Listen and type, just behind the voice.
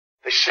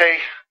They say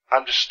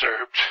I'm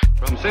disturbed.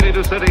 From city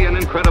to city, an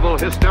incredible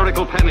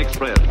hysterical panic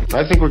spread.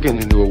 I think we're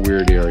getting into a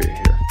weird area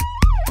here.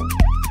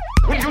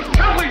 Will you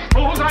tell these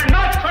fools I'm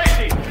not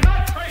crazy?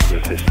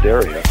 There's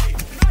hysteria.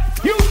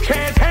 You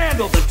can't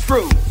handle the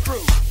truth.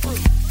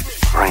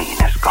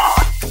 Brain is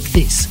gone.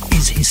 This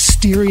is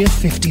Hysteria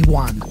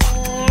 51.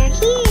 They're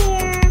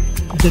here.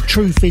 The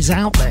truth is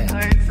out there.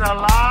 It's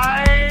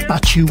alive.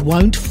 But you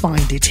won't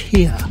find it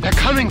here. They're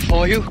coming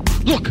for you.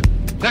 Look,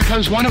 there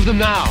comes one of them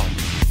now.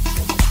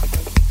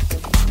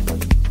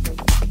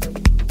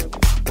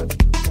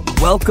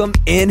 Welcome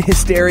in,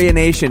 Hysteria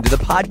Nation, to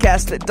the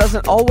podcast that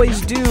doesn't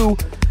always do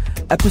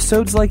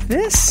episodes like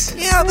this.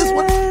 Yeah,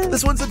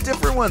 this one's a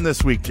different one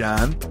this week,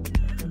 John.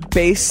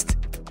 Based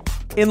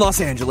in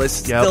Los Angeles,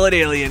 still at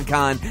Alien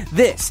Con.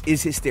 This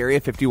is Hysteria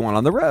 51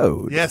 on the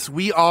road. Yes,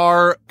 we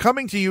are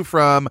coming to you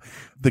from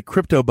the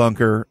crypto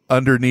bunker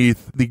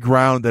underneath the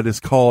ground that is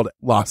called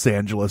Los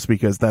Angeles,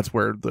 because that's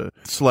where the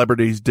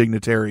celebrities,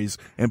 dignitaries,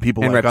 and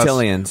people and like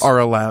reptilians us are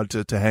allowed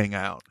to hang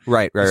out.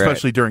 Right.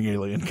 Especially during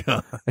Alien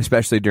Con.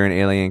 Especially during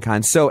Alien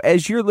Con. So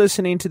as you're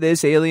listening to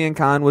this, Alien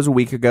Con was a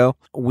week ago.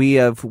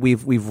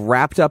 We've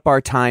wrapped up our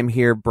time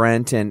here,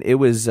 Brent, and it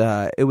was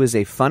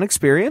a fun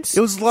experience.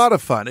 It was a lot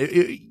of fun.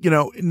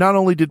 Not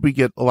only did we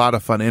get a lot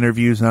of fun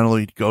interviews, not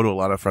only did we go to a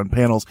lot of fun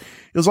panels,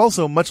 it was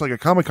also much like a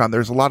Comic-Con.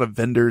 There's a lot of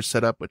vendors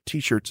set up with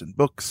t-shirts and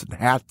books and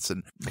hats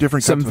and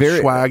different kinds of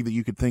swag that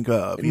you could think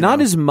of.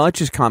 Not as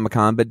much as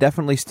Comic-Con, but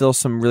definitely still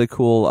some really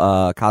cool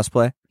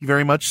cosplay.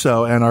 Very much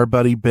so. And our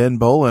buddy Ben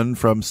Bolin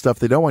from Stuff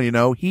They Don't Want You to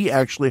Know, he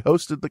actually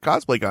hosted the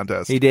cosplay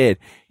contest. He did.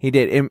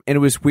 And it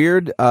was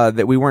weird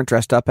that we weren't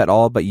dressed up at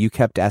all, but you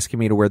kept asking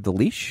me to wear the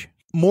leash.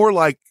 More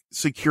like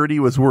security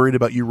was worried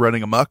about you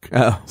running amok.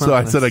 So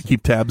I said I'd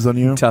keep tabs on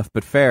you. Tough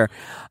but fair.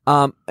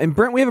 And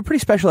Brent, we have a pretty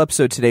special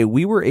episode today.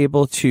 We were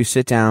able to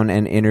sit down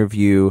and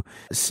interview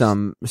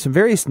some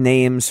various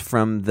names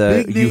from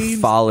the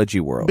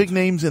ufology world. Big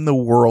names in the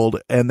world,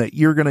 and that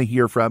you're going to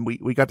hear from.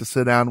 We got to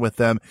sit down with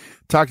them,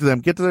 talk to them,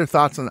 get to their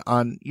thoughts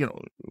on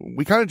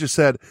we kind of just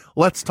said,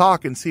 let's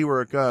talk and see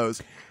where it goes.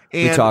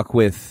 And we talk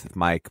with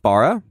Mike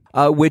Barra,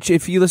 which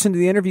if you listen to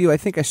the interview, I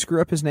think I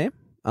screw up his name.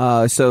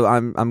 So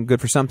I'm good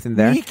for something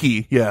there.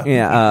 Miki, yeah.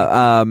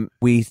 Yeah.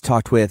 We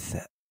talked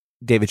with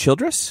David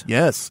Childress.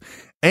 Yes.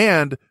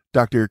 And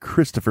Dr.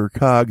 Christopher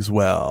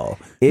Cogswell.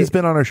 He's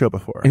been on our show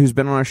before. Who's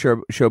been on our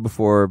show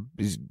before.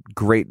 He's a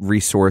great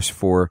resource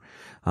for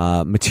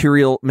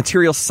material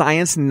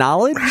science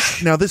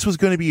knowledge. Now, this was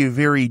going to be a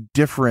very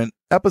different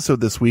episode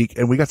this week,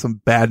 and we got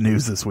some bad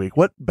news this week.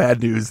 What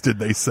bad news did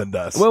they send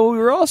us? Well, we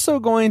were also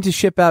going to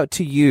ship out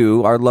to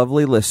you, our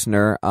lovely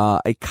listener,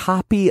 a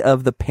copy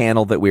of the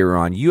panel that we were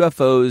on,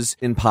 UFOs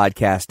in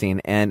Podcasting,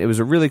 and it was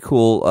a really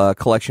cool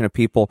collection of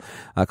people,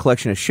 a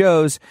collection of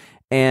shows.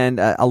 And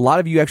a lot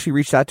of you actually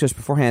reached out to us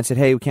beforehand and said,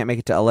 hey, we can't make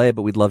it to LA,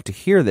 but we'd love to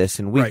hear this.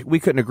 And we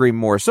couldn't agree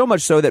more. So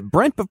much so that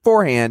Brent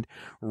beforehand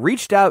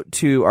reached out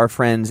to our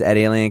friends at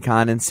Alien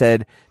Con and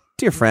said,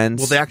 dear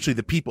friends. Well,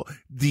 the people,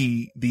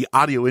 the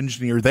audio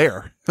engineer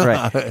there.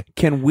 Right.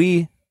 Can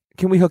we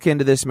hook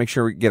into this and make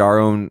sure we get our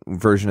own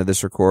version of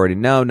this recording?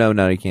 No,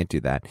 you can't do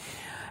that.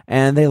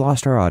 And they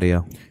lost our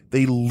audio.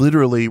 They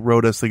literally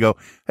wrote us. They go,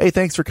 hey,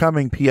 thanks for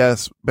coming.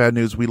 P.S. Bad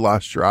news. We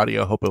lost your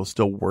audio. Hope it was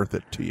still worth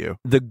it to you.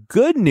 The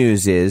good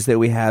news is that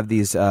we have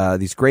these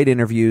great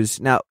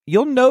interviews. Now,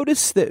 you'll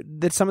notice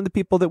that some of the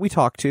people that we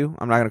talk to,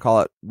 I'm not going to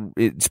call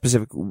it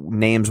specific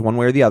names one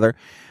way or the other,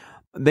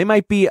 they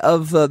might be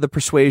of the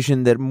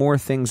persuasion that more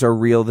things are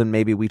real than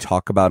maybe we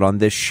talk about on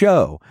this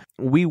show.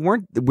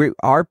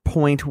 Our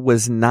point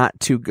was not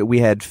to, we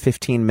had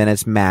 15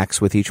 minutes max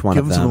with each one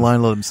of them. Give them some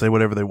line, let them say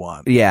whatever they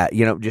want. Yeah,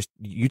 just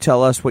you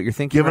tell us what you're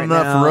thinking. Give them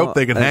enough rope,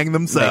 they can hang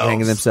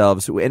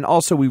themselves. And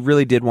also, we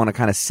really did want to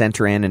kind of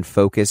center in and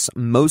focus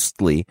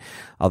mostly,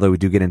 although we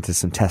do get into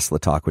some Tesla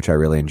talk, which I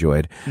really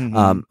enjoyed.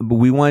 But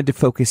we wanted to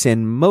focus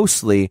in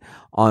mostly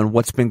on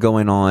what's been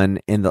going on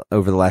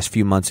over the last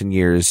few months and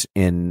years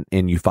in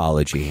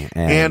ufology.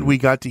 And we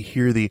got to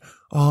hear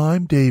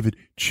I'm David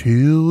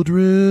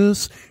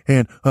Childress,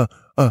 and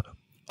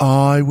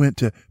I went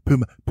to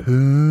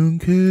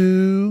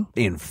Pumapunku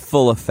in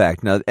full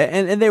effect. Now,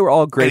 and they were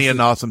all gracious. And he had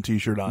an awesome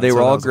T-shirt on. They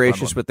were all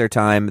gracious with their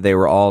time. They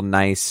were all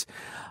nice.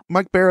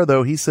 Mike Barra,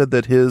 though, he said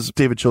that his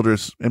David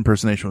Childress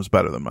impersonation was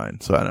better than mine.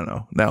 So I don't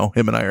know. Now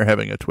him and I are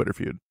having a Twitter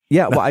feud.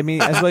 Yeah, well, I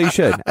mean, as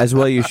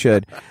well you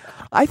should.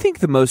 I think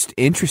the most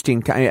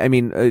interesting,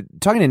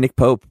 talking to Nick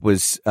Pope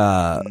was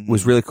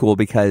really cool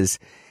because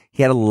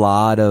he had a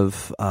lot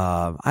of,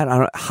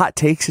 hot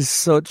takes is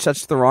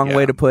such the wrong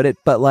way to put it,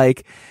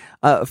 but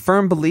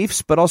firm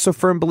beliefs, but also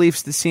firm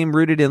beliefs that seem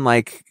rooted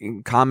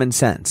in common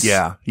sense.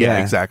 Yeah,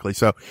 exactly.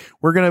 So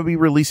we're going to be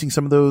releasing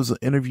some of those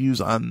interviews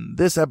on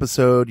this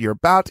episode. You're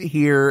about to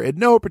hear in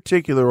no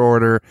particular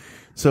order.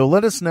 So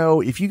let us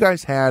know if you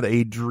guys had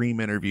a dream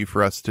interview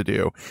for us to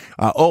do.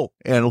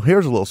 And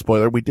here's a little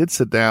spoiler. We did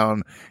sit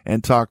down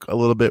and talk a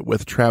little bit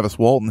with Travis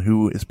Walton,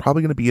 who is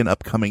probably going to be an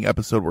upcoming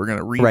episode. We're going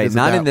to revisit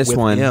not in this with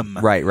one. Him.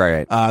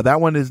 Right.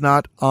 That one is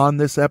not on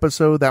this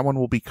episode. That one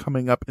will be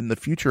coming up in the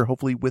future,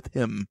 hopefully with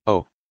him.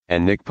 Oh,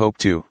 And Nick Pope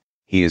too.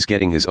 He is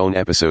getting his own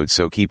episode,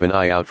 so keep an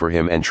eye out for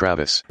him and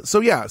Travis. So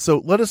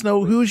let us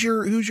know who's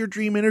your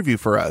dream interview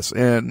for us,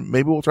 and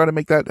maybe we'll try to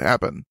make that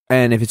happen.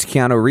 And if it's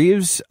Keanu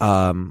Reeves,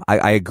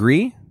 I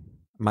agree.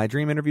 My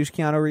dream interview is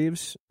Keanu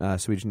Reeves, so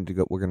we just need to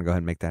go. We're going to go ahead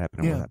and make that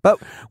happen. Yeah. But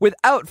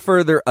without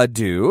further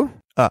ado,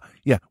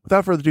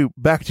 without further ado,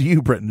 back to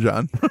you, Brent and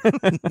John.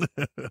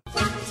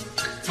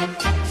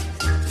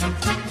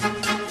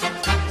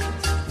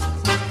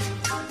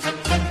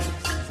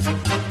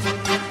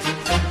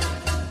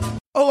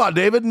 Hola,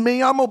 David. Me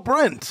llamo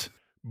Brent.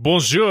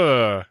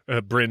 Bonjour,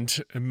 Brent.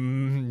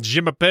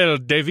 Je m'appelle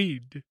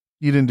David.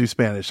 You didn't do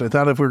Spanish. I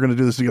thought if we were going to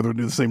do this together, we'd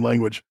do the same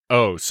language.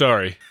 Oh,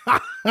 sorry.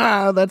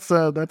 That's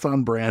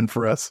on brand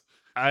for us.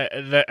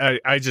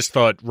 I just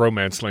thought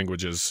romance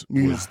languages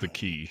was the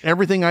key.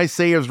 Everything I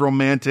say is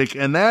romantic,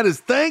 and that is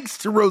thanks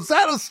to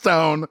Rosetta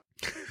Stone.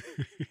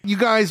 You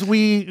guys,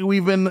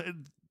 we've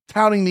been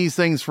touting these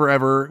things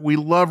forever. We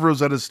love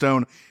Rosetta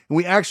Stone, and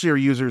we actually are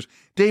users.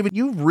 David,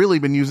 you've really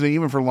been using it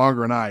even for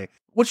longer than I.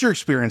 What's your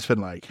experience been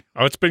like?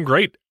 Oh, it's been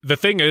great. The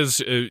thing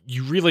is,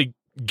 you really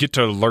get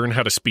to learn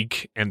how to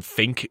speak and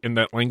think in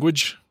that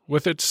language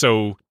with it.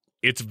 So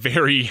it's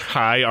very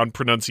high on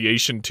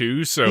pronunciation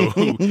too. So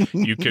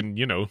you can,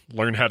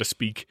 learn how to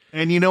speak.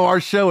 And our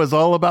show is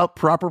all about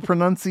proper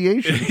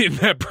pronunciation. In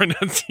that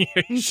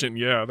pronunciation.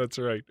 Yeah, that's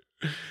right.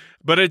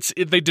 But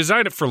they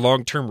design it for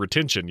long-term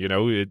retention,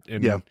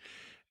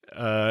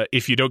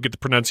 if you don't get the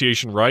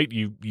pronunciation right,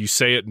 you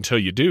say it until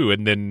you do,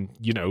 and then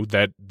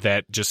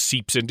that just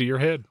seeps into your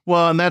head.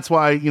 Well, and that's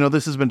why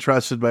this has been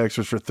trusted by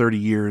experts for 30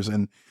 years,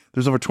 and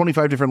there's over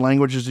 25 different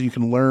languages that you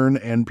can learn,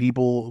 and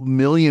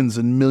millions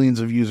and millions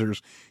of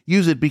users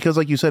use it because,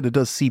 like you said, it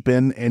does seep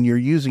in, and you're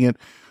using it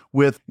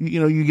with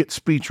you get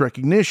speech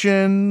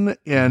recognition,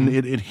 and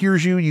it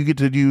hears you. You get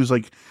to use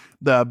like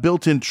the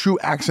built-in true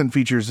accent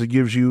features that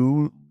gives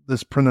you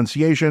this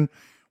pronunciation,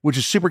 which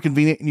is super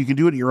convenient, and you can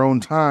do it at your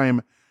own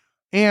time.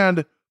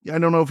 And I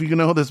don't know if you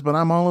know this, but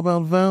I'm all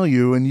about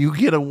value, and you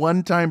get a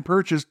one-time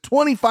purchase,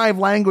 25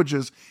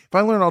 languages. If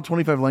I learned all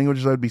 25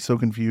 languages, I'd be so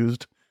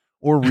confused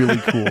or really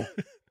cool. I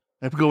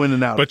have to go in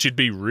and out. But you'd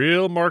be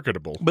real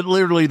marketable. But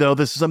literally, though,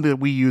 this is something that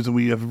we use,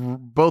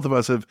 and both of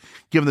us have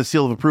given the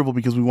seal of approval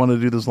because we want to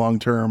do this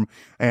long-term,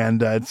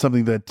 and it's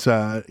something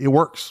that it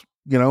works.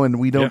 And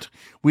we don't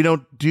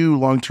do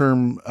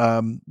long-term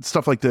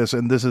stuff like this.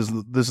 And this is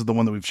the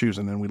one that we've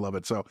chosen, and we love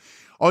it. So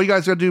all you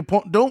guys got to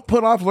do, don't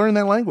put off learning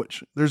that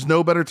language. There's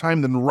no better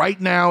time than right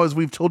now, as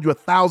we've told you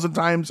 1,000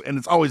 times, and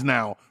it's always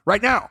now.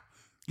 Right now.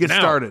 Get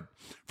started.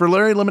 For a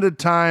very limited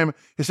time,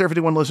 Hysteria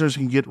 51 listeners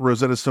can get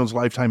Rosetta Stone's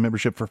lifetime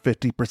membership for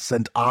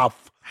 50%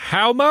 off.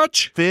 How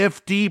much?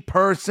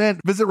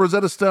 50%. Visit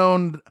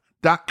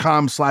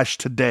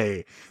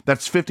rosettastone.com/today.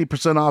 That's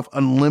 50% off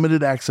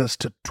unlimited access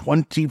to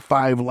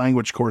 25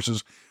 language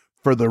courses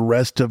for the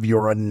rest of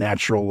your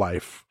unnatural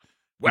life.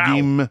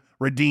 Wow.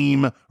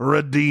 Redeem.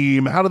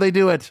 How do they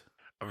do it?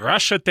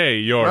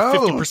 Rashate, you're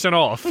 50%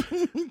 off.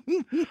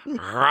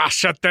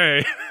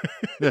 Rashate.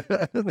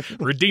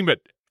 Redeem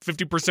it.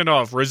 50%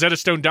 off.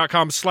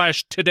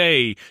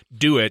 rosettastone.com/today.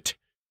 Do it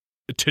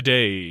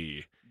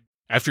today.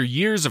 After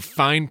years of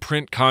fine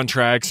print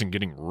contracts and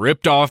getting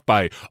ripped off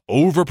by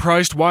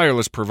overpriced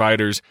wireless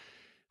providers,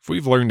 if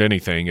we've learned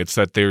anything, it's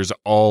that there's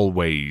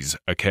always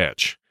a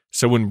catch.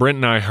 So when Brent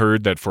and I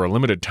heard that for a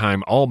limited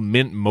time, all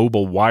Mint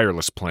Mobile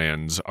wireless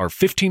plans are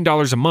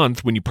 $15 a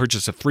month when you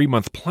purchase a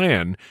 3-month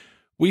plan,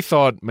 we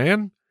thought,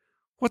 man,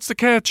 what's the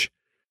catch?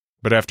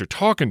 But after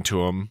talking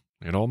to them,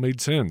 it all made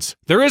sense.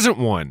 There isn't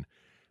one.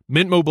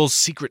 Mint Mobile's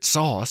secret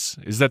sauce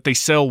is that they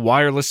sell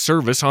wireless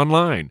service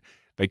online.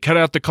 They cut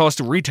out the cost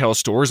of retail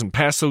stores and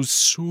pass those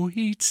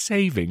sweet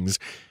savings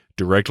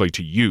directly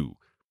to you.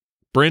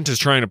 Brent is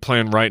trying a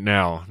plan right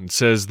now and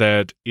says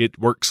that it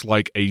works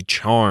like a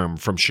charm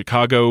from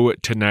Chicago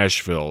to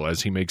Nashville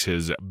as he makes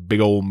his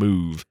big ol'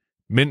 move.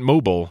 Mint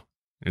Mobile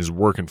is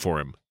working for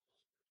him.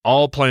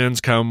 All plans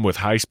come with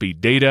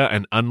high-speed data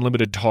and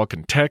unlimited talk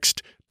and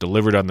text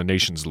delivered on the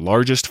nation's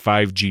largest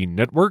 5G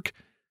network,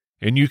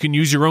 and you can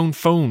use your own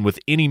phone with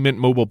any Mint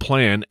Mobile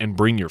plan and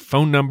bring your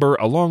phone number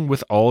along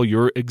with all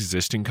your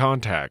existing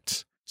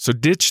contacts. So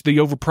ditch the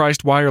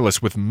overpriced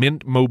wireless with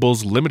Mint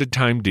Mobile's limited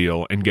time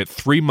deal and get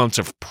 3 months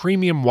of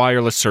premium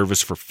wireless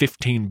service for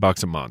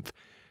 $15 a month.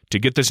 To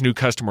get this new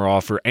customer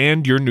offer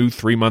and your new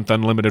 3-month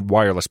unlimited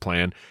wireless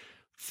plan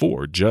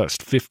for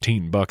just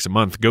 $15 a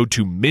month, go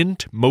to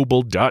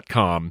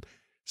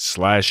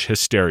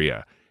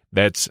mintmobile.com/hysteria.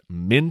 That's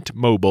Mint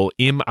Mobile,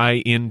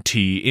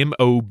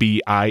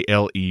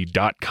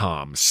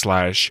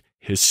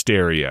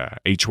 mintmobile.com/hysteria,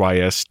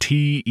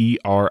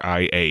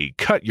 HYSTERIA.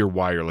 Cut your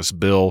wireless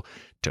bill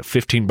to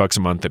 $15 a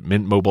month at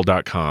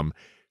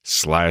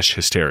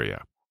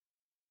mintmobile.com/hysteria.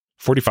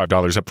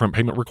 $45 upfront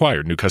payment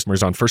required. New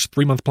customers on first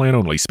 3-month plan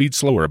only. Speed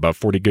slower above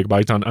 40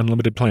 gigabytes on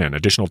unlimited plan.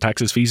 Additional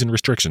taxes, fees, and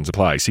restrictions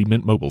apply. See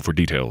Mint Mobile for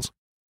details.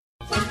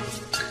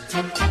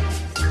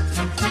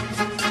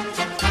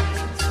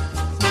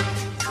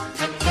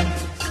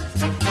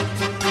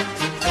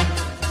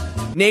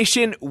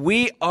 Nation,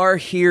 we are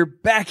here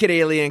back at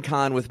Alien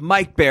Con with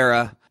Mike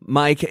Barra.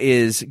 Mike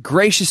is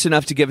gracious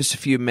enough to give us a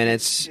few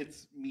minutes.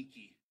 It's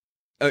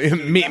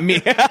Miki.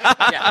 Me.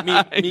 Yeah,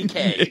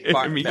 Miki.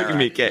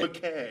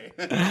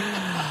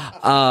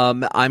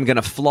 I'm going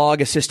to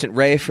flog Assistant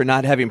Ray for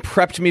not having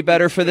prepped me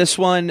better for this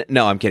one.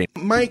 No, I'm kidding.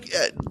 Mike,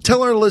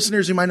 tell our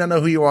listeners who might not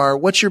know who you are,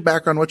 what's your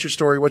background, what's your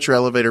story, what's your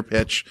elevator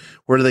pitch,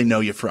 where do they know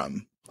you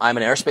from? I'm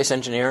an aerospace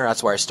engineer.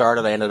 That's where I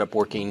started. I ended up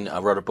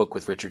wrote a book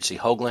with Richard C.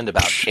 Hoagland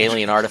about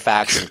alien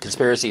artifacts and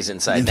conspiracies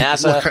inside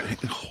NASA.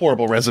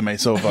 Horrible resume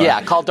so far.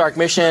 Yeah, called Dark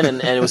Mission,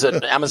 and it was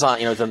at Amazon,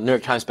 the New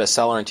York Times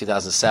bestseller in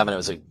 2007. It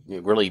was a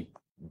really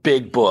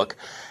big book.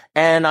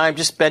 And I've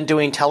just been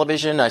doing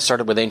television. I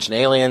started with Ancient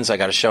Aliens. I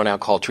got a show now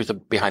called Truth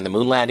Behind the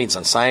Moon Landings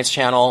on Science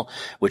Channel,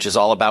 which is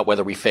all about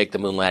whether we faked the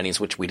moon landings,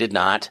 which we did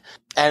not.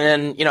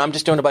 And then, I'm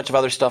just doing a bunch of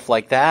other stuff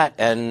like that.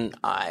 And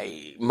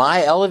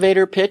my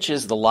elevator pitch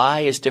is the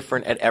lie is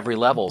different at every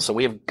level. So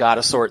we have got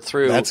to sort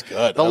through That's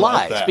good. the I lies.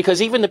 like that.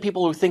 Because even the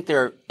people who think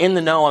they're in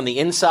the know on the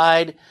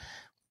inside,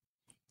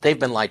 they've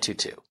been lied to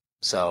too.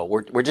 So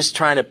we're just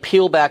trying to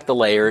peel back the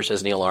layers,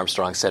 as Neil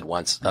Armstrong said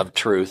once, of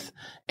truth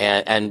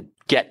and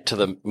get to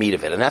the meat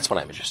of it. And that's what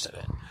I'm interested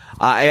in.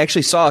 I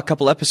actually saw a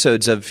couple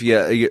episodes of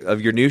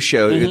your new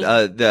show.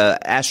 The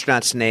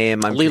astronaut's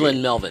name,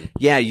 Leland Melvin.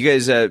 Yeah, you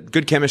guys,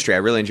 good chemistry. I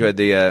really enjoyed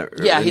the.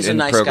 He's a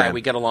nice program. guy.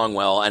 We get along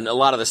well, and a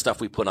lot of the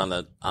stuff we put on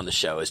the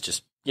show is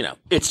just.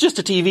 It's just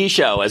a TV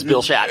show, as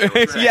Bill Shatner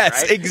would say,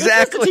 Yes, right?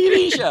 exactly.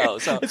 It's just a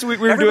TV show. So we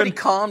were everybody doing.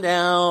 calm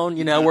down.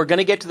 We're going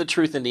to get to the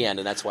truth in the end,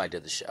 and that's why I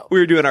did the show. We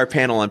were doing our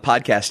panel on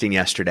podcasting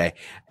yesterday,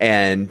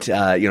 and people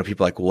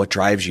are like, well, what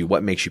drives you?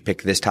 What makes you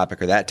pick this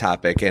topic or that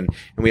topic? And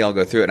we all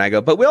go through it, and I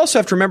go, but we also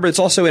have to remember it's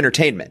also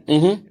entertainment.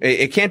 Mm-hmm.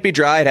 It can't be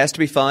dry. It has to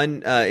be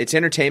fun. It's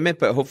entertainment,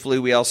 but hopefully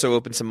we also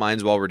open some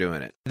minds while we're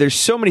doing it. There's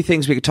so many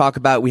things we could talk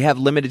about. We have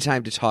limited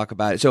time to talk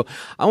about it, so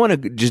I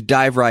want to just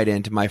dive right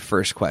into my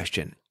first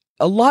question.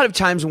 A lot of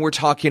times when we're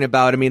talking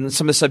about, some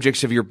of the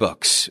subjects of your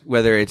books,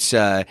 whether it's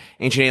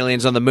Ancient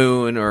Aliens on the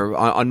Moon or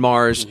on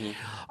Mars,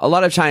 a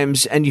lot of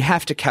times, and you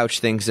have to couch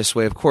things this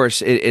way, of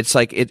course, it's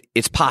like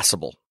it's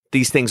possible.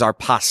 These things are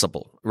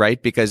possible,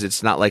 right? Because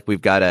it's not like we've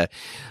got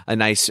a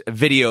nice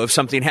video of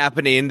something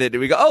happening that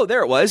we go, oh,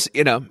 there it was,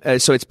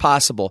 so it's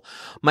possible.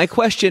 My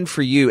question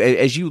for you,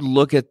 as you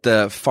look at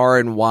the far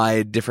and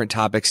wide different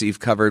topics that you've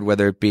covered,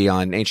 whether it be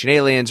on Ancient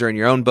Aliens or in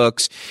your own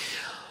books,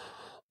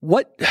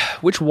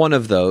 which one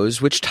of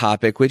those, which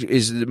topic, which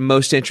is the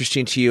most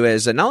interesting to you?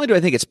 As not only do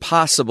I think it's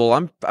possible,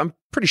 I'm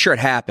pretty sure it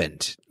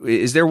happened.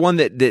 Is there one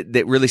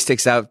that really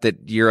sticks out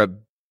that you're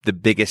the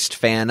biggest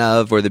fan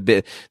of, or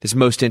that's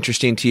most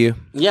interesting to you?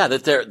 Yeah,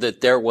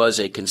 that there was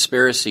a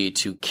conspiracy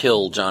to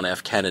kill John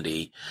F.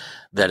 Kennedy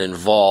that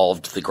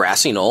involved the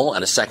grassy knoll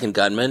and a second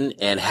gunman,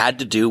 and had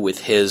to do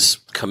with his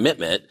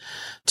commitment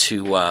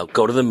to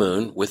go to the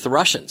moon with the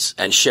Russians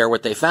and share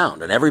what they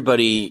found. And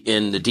everybody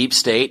in the deep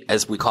state,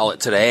 as we call it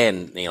today,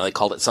 and they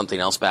called it something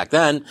else back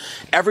then,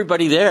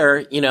 everybody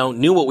there,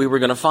 knew what we were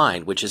going to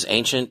find, which is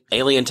ancient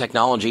alien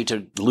technology,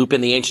 to loop in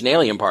the ancient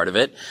alien part of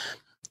it,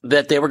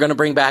 that they were going to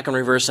bring back and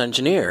reverse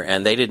engineer.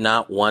 And they did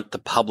not want the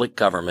public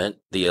government,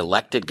 the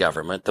elected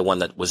government, the one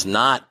that was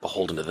not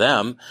beholden to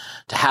them,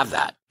 to have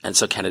that. And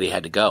so Kennedy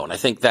had to go. And I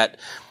think that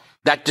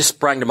just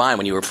sprang to mind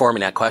when you were forming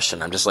that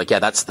question. I'm just like, yeah,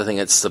 that's the thing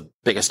that's the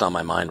biggest on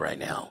my mind right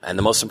now and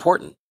the most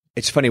important.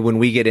 It's funny, when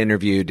we get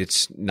interviewed,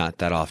 it's not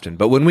that often,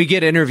 but when we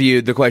get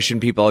interviewed, the question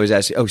people always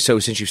ask, oh, so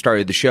since you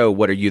started the show,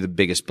 what are you the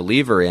biggest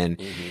believer in?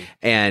 Mm-hmm.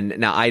 And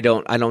now I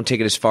don't take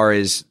it as far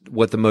as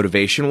what the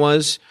motivation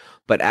was.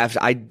 But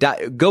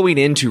going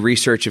into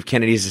research of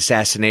Kennedy's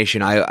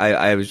assassination,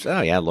 I was,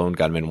 oh yeah, lone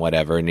gunman,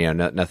 whatever, and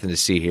nothing to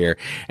see here.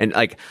 And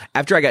like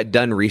after I got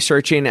done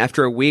researching,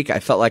 after a week,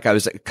 I felt like I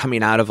was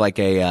coming out of like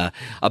a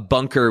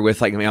bunker with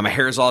like my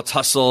hair's all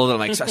tousled and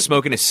like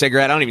smoking a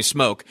cigarette. I don't even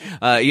smoke,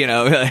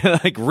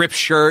 like ripped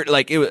shirt.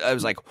 Like I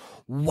was like,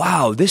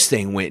 wow, this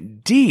thing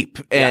went deep.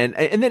 And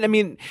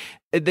then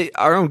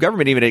our own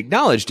government even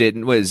acknowledged it.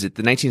 And was it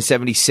the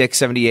 1976,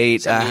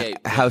 78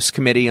 House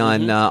Committee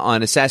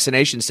on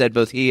Assassination said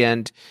both he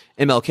and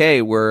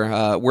MLK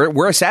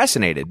were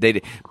assassinated.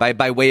 They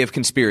by way of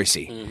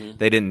conspiracy. Mm-hmm.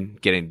 They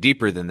didn't get any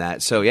deeper than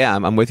that. So yeah,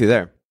 I'm with you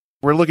there.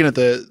 We're looking at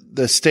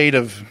the state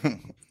of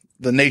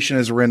the nation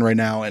as we're in right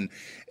now, and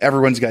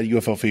everyone's got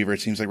UFO fever. It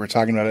seems like we're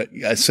talking about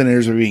it.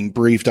 Senators are being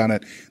briefed on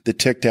it. The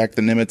Tic Tac,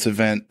 the Nimitz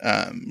event,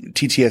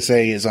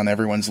 TTSA is on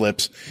everyone's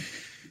lips.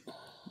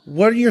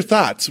 What are your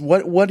thoughts?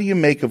 What do you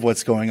make of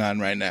what's going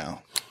on right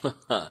now?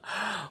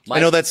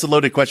 I know that's the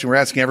loaded question we're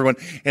asking everyone.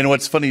 And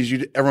what's funny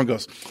is everyone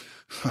goes,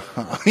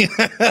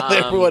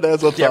 everyone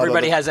has a thought.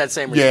 Everybody has that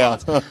same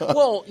response. Yeah.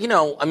 Well,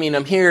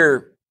 I'm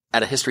here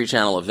at a History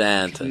Channel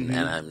event, and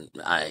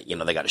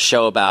they got a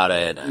show about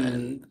it,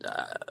 and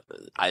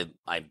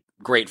I'm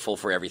grateful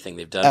for everything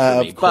they've done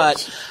for me.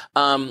 But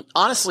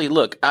honestly,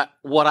 look,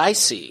 what I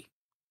see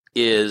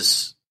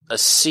is a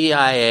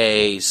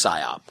CIA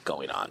psyop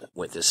going on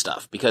with this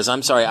stuff. Because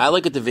I'm sorry, I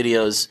look at the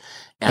videos,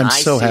 and I'm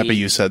so happy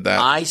you said that.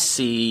 I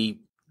see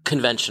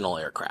conventional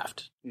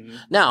aircraft.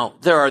 Now,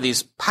 there are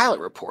these pilot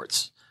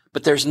reports,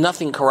 but there's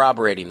nothing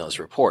corroborating those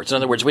reports. In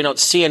other words, we don't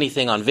see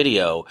anything on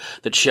video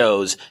that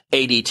shows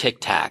AD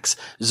Tic Tacs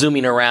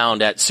zooming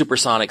around at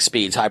supersonic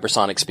speeds,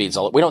 hypersonic speeds.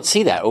 We don't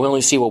see that. We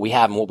only see what we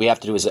have, and what we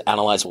have to do is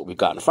analyze what we've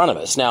got in front of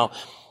us. Now,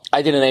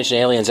 I did an Ancient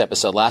Aliens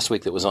episode last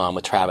week that was on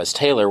with Travis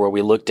Taylor, where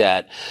we looked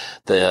at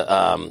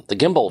the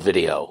gimbal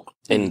video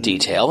in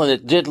detail, and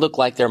it did look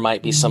like there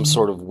might be some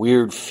sort of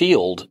weird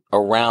field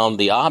around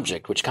the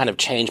object, which kind of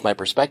changed my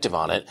perspective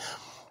on it.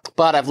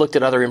 But I've looked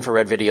at other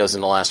infrared videos in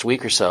the last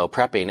week or so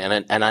prepping,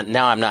 and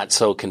now I'm not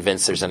so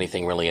convinced there's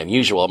anything really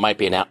unusual. It might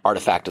be an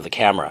artifact of the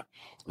camera,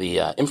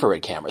 the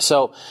infrared camera.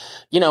 So,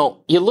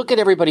 you look at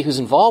everybody who's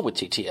involved with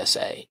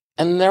TTSA,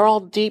 and they're all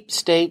deep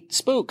state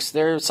spooks.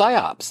 They're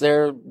psyops.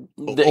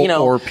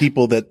 Or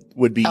people that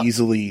would be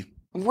easily,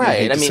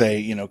 right.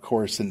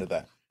 coerced into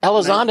that.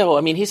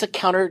 Elizondo, he's a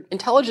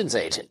counterintelligence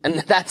agent, and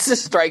that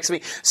just strikes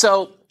me.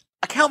 So,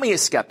 count me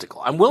as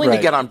skeptical. I'm willing to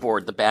get on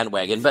board the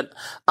bandwagon, but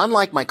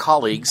unlike my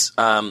colleagues,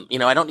 I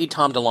don't need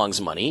Tom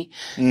DeLonge's money,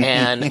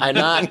 and I'm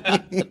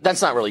not.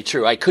 That's not really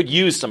true. I could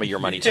use some of your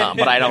money, Tom,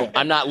 but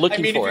I'm not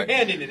looking for it. If you're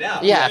handing it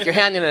out, yeah, if you're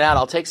handing it out,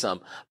 I'll take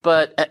some.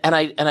 But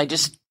I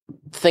just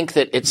think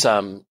that it's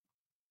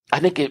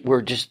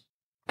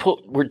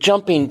we're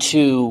jumping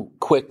too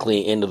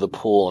quickly into the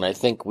pool, and I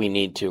think we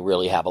need to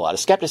really have a lot of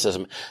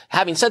skepticism.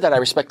 Having said that, I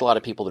respect a lot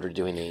of people that are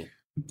doing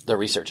the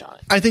research on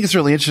it. I think it's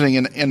really interesting,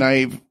 and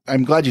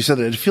I'm glad you said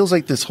that. It feels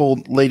like this whole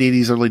late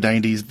 80s, early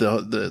 90s,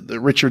 the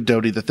Richard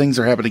Doty, the things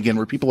are happening again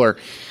where people are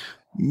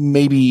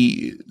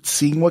maybe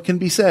seeing what can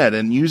be said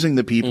and using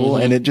the people,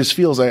 and it just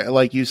feels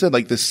like you said,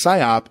 like this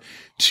psyop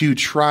to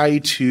try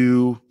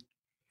to.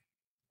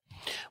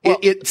 Well,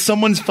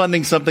 someone's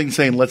funding something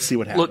saying, let's see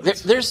what happens.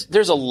 Look,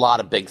 there's a lot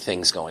of big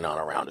things going on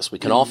around us. We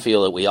can all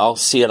feel it. We all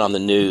see it on the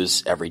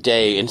news every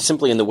day. And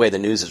simply in the way the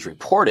news is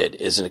reported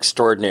is an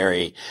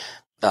extraordinary,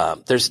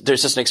 there's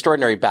just an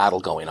extraordinary battle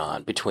going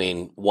on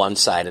between one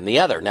side and the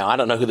other. Now, I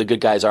don't know who the good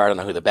guys are. I don't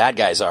know who the bad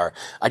guys are.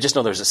 I just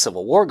know there's a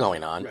civil war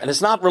going on. And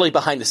it's not really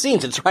behind the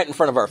scenes. It's right in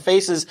front of our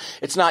faces.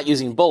 It's not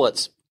using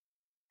bullets,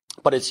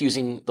 but it's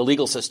using the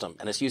legal system,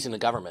 and it's using the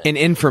government. And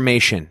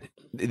information.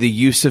 The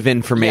use of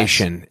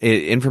information.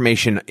 Yes.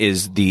 Information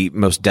is the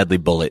most deadly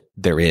bullet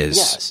there is.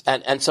 Yes.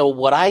 And so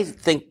what I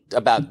think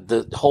about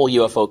the whole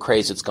UFO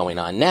craze that's going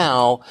on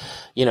now,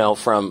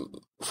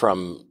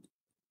 from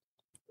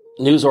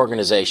news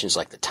organizations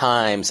like the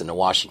Times and the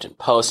Washington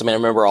Post. I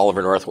remember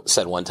Oliver North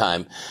said one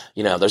time,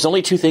 there's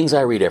only two things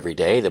I read every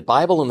day, the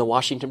Bible and the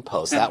Washington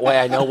Post. That way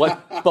I know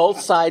what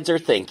both sides are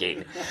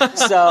thinking.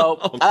 So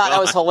I thought that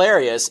was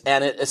hilarious.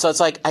 And so it's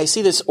like, I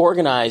see this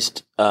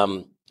organized,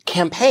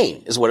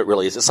 campaign is what it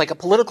really is. It's like a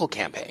political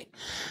campaign.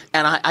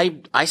 And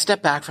I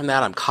step back from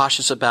that. I'm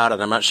cautious about it.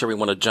 I'm not sure we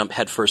want to jump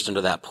headfirst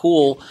into that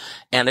pool.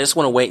 And I just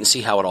want to wait and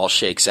see how it all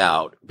shakes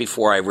out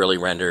before I really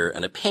render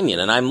an opinion.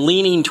 And I'm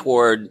leaning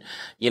toward,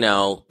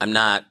 I'm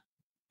not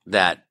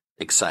that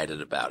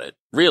excited about it,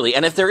 really.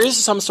 And if there is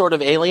some sort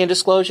of alien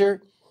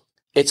disclosure,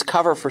 it's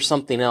cover for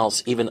something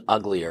else even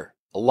uglier.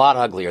 A lot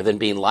uglier than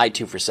being lied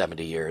to for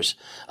 70 years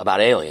about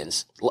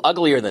aliens.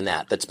 Uglier than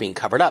that's being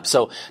covered up.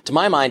 So to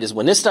my mind is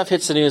when this stuff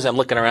hits the news, I'm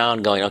looking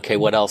around going, okay,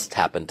 what else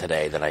happened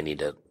today that I need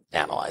to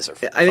analyze or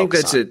I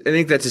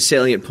think that's a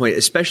salient point,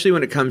 especially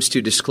when it comes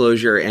to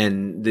disclosure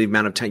and the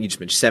amount of time you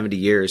just mentioned, 70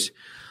 years.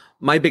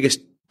 My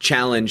biggest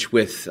challenge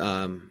with,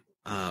 I'm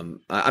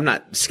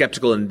not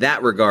skeptical in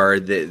that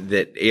regard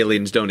that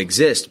aliens don't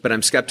exist, but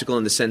I'm skeptical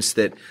in the sense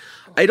that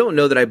I don't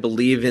know that I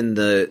believe in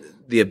the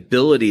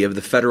ability of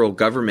the federal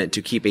government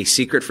to keep a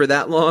secret for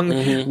that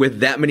long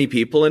with that many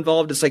people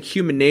involved. It's like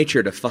human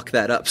nature to fuck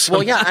that up somehow.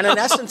 Well, yeah, and in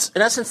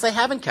essence, they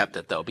haven't kept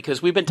it, though,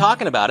 because we've been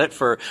talking about it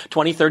for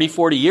 20, 30,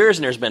 40 years,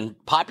 and there's been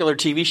popular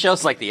TV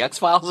shows like The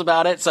X-Files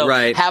about it. So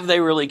have they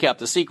really kept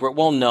the secret?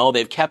 Well, no,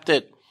 they've kept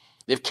it.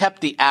 They've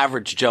kept the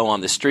average Joe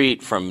on the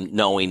street from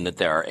knowing that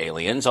there are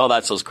aliens. Oh,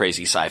 that's those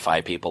crazy sci-fi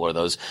people or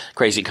those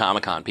crazy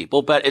Comic-Con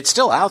people. But it's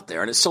still out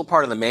there, and it's still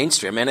part of the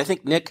mainstream. And I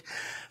think Nick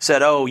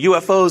said,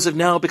 UFOs have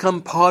now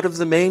become part of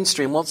the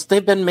mainstream. Well,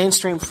 they've been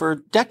mainstream for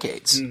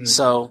decades.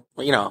 So,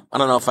 I don't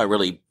know if I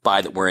really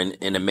buy that we're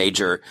in a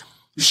major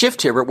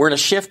shift here, but we're in a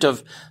shift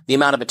of the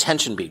amount of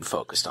attention being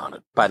focused on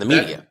it by the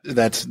media.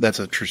 That's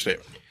a true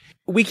statement.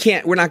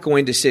 We're not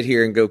going to sit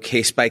here and go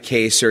case by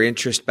case or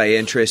interest by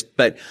interest,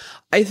 but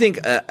I think,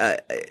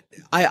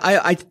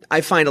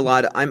 I find a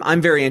lot,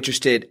 I'm very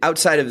interested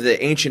outside of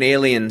the Ancient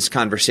Aliens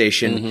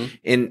conversation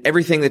in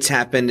everything that's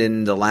happened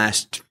in the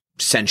last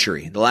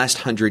century, the last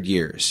 100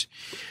 years.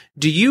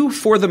 Do you,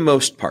 for the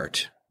most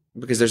part,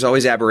 because there's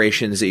always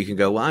aberrations that you can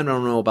go, well, I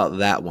don't know about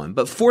that one,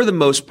 but for the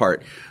most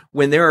part,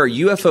 when there are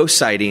UFO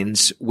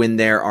sightings, when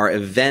there are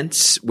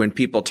events, when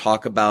people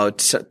talk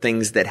about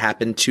things that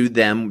happened to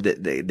them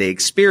that they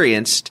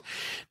experienced,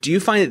 do you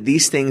find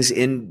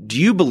that do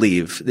you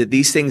believe that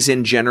these things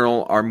in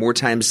general are more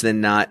times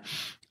than not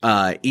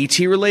ET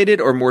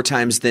related, or more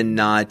times than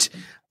not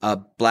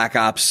Black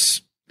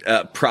Ops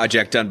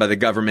project done by the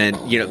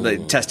government,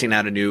 like testing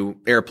out a new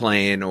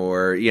airplane,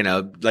 or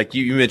like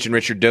you mentioned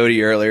Richard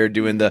Doty earlier,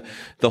 doing the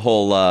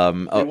whole.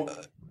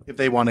 If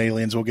they want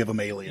aliens, we'll give them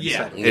aliens.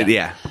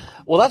 Yeah.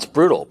 Well, that's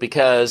brutal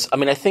because,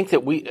 I think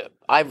that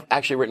I've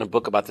actually written a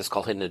book about this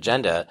called Hidden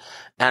Agenda.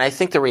 And I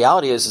think the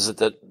reality is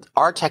that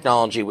our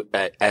technology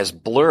has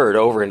blurred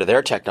over into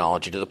their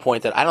technology to the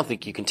point that I don't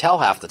think you can tell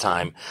half the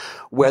time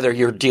whether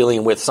you're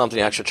dealing with something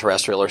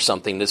extraterrestrial or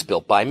something that's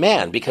built by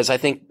man. Because I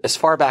think as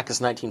far back as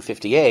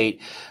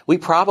 1958, we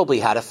probably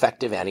had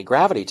effective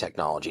anti-gravity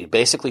technology,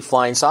 basically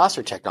flying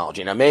saucer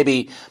technology. Now,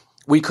 maybe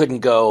we couldn't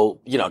go,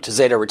 to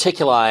Zeta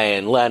Reticuli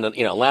and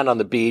land on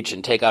the beach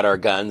and take out our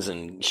guns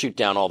and shoot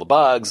down all the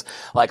bugs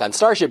like on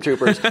Starship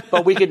Troopers.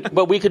 but we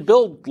could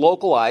build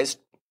localized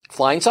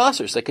flying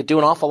saucers that could do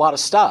an awful lot of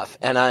stuff.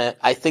 And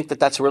I think that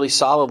that's really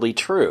solidly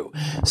true.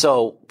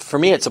 So for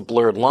me, it's a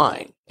blurred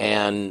line.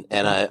 And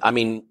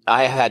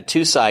I had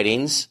 2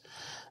 sightings,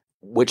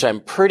 which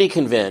I'm pretty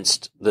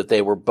convinced that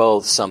they were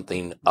both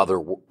something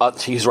to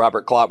use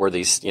Robert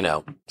Clotworthy's,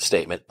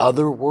 statement,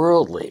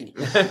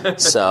 otherworldly.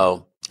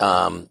 So.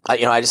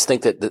 I just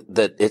think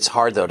that it's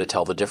hard though to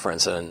tell the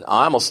difference, and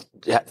I almost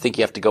think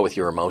you have to go with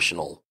your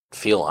emotional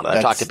feel on it.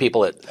 I talked to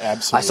people that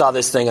I saw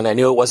this thing and I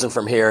knew it wasn't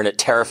from here, and it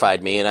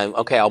terrified me, and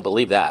I'll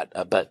believe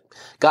that. But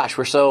gosh,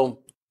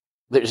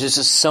 there's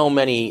just so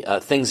many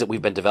things that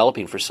we've been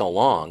developing for so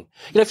long.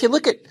 If you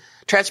look at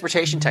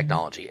transportation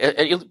technology,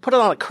 you put it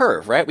on a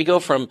curve, right? We go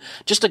from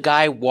just a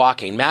guy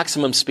walking,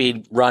 maximum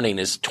speed running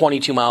is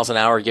 22 miles an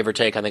hour, give or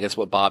take. I think that's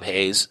what Bob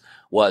Hayes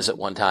was at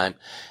one time.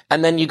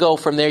 And then you go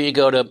from there, you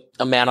go to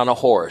a man on a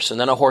horse, and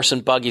then a horse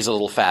and buggy's a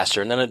little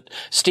faster, and then a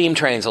steam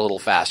train's a little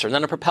faster, and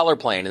then a propeller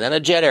plane, and then a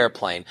jet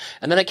airplane,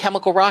 and then a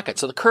chemical rocket.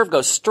 So the curve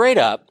goes straight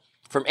up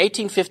from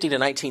 1850 to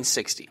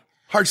 1960.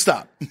 Hard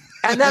stop.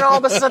 And then all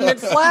of a sudden it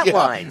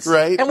flatlines.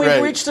 Right. And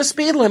we've reached the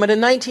speed limit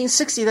in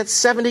 1960. That's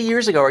 70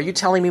 years ago. Are you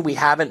telling me we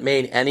haven't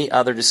made any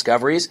other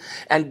discoveries?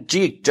 And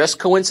just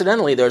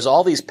coincidentally, there's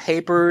all these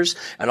papers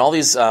and all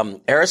these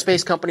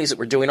aerospace companies that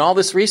were doing all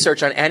this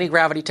research on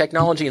anti-gravity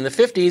technology in the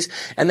 50s.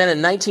 And then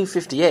in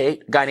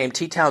 1958, a guy named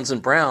T.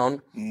 Townsend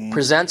Brown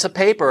presents a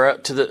paper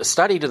a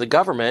study to the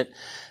government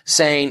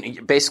saying,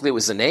 basically it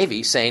was the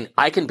Navy, saying,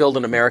 I can build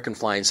an American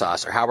flying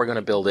saucer. How we're going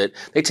to build it.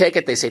 They take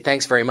it, they say,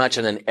 thanks very much,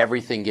 and then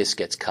everything just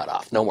gets cut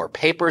off. No more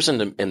papers in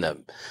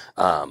the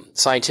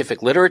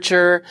scientific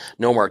literature,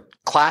 no more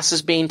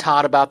classes being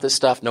taught about this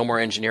stuff, no more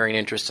engineering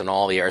interest, and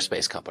all the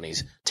aerospace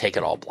companies take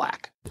it all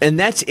black. And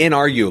that's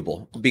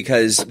inarguable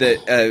because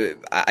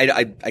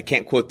I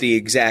can't quote the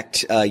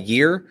exact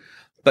year,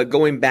 but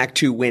going back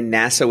to when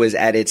NASA was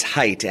at its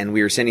height and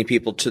we were sending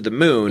people to the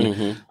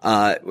moon,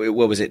 what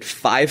was it?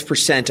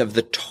 5% of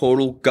the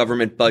total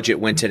government budget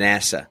went to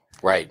NASA.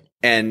 Right.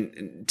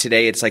 And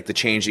today it's like the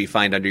change that you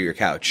find under your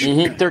couch.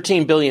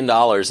 $13 billion.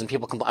 And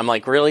people I'm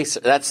like, really? So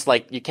that's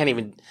like, you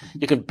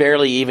can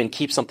barely even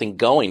keep something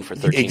going for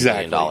 $13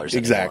 billion anymore.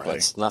 Exactly.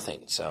 It's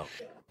nothing. So.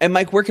 And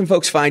Mike, where can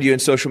folks find you in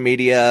social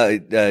media,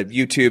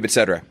 YouTube,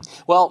 etc.?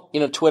 Well,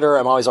 Twitter.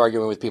 I'm always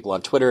arguing with people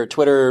on Twitter,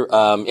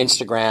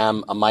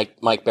 Instagram,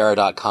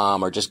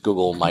 MikeBara.com, or just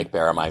Google Mike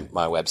Bara. My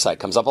website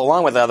comes up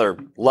along with a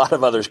lot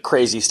of other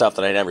crazy stuff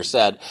that I never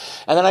said.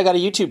 And then I got a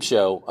YouTube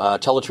show,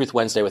 Tell the Truth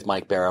Wednesday with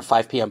Mike Bara,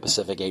 5 p.m.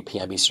 Pacific, 8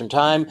 p.m. Eastern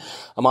time.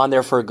 I'm on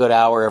there for a good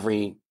hour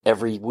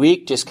every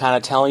week, just kind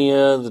of telling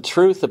you the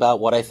truth about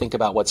what I think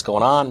about what's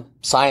going on,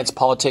 science,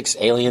 politics,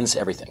 aliens,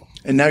 everything.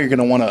 And now you're going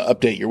to want to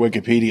update your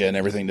Wikipedia and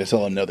everything to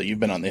tell them know that you've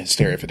been on the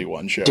Hysteria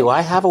 51 show. Do I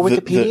have a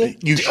Wikipedia?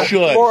 You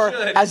should. Or,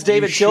 as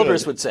David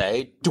Childress would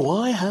say, do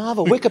I have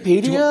a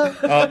Wikipedia?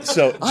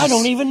 I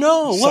don't even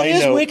know. What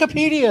is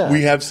Wikipedia?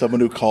 We have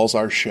someone who calls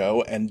our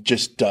show and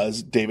just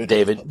does David.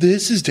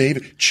 This is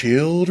David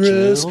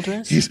Childress.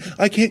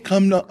 I can't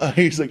come.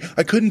 He's like,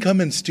 I couldn't come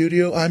in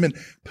studio. I'm in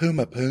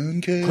Puma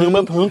Punku.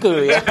 Puma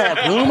Punku,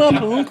 yeah. Puma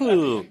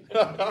Punku.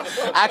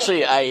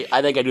 Actually,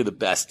 I think I do the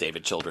best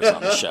David Childress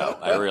on the show.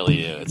 I really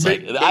do. It's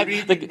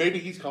maybe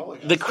he's calling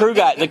us. The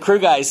crew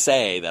guys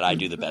say that I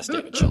do the best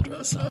David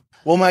Childress.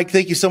 Well, Mike,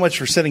 thank you so much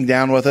for sitting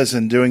down with us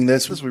and doing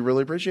this. We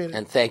really appreciate it.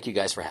 And thank you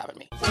guys for having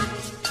me.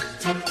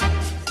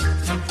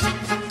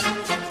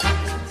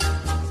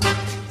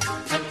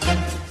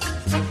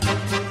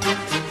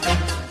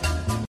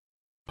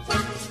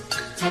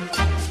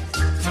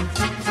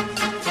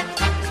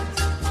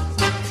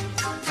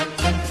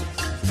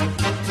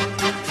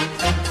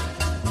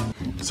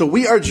 So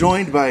we are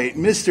joined by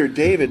Mr.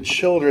 David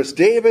Childress.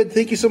 David,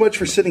 thank you so much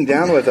for sitting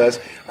down with us.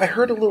 I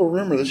heard a little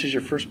rumor this is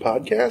your first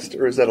podcast,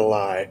 or is that a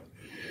lie?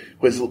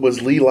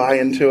 Was Lee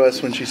lying to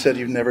us when she said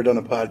you've never done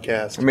a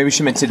podcast? Or maybe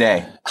she meant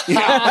today.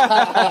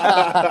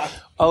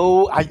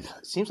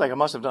 Seems like I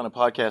must have done a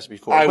podcast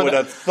before. I would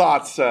have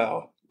thought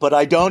so. But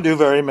I don't do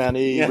very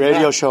many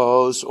radio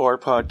shows or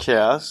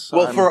podcasts.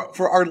 Well,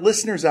 for our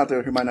listeners out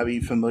there who might not be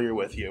familiar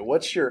with you,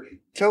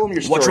 tell them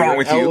your story. What's wrong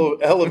with you?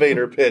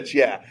 Elevator pitch,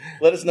 yeah.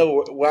 Let us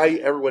know why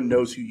everyone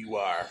knows who you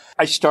are.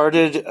 I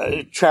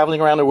started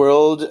traveling around the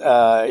world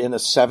in the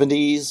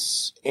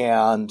 70s,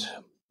 and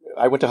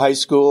I went to high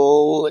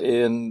school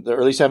in the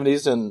early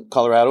 70s in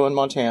Colorado and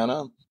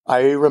Montana.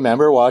 I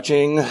remember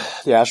watching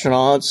the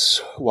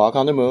astronauts walk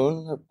on the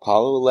moon,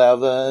 Apollo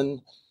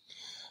 11.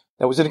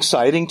 That was an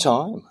exciting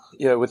time,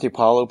 with the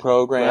Apollo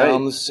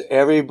programs. Right.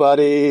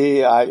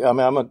 Everybody,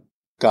 I'm a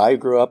guy who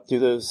grew up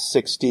through the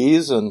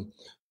 60s and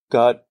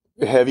got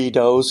heavy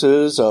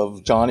doses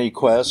of Johnny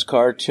Quest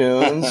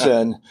cartoons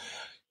and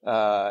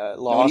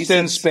Lost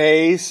in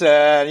Space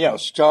and,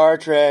 Star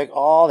Trek,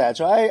 all that.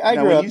 So I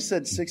grew up. When you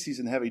said 60s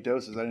and heavy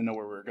doses, I didn't know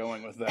where we were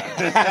going with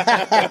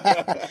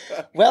that.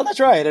 Well, that's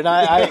right. And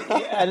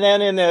and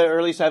then in the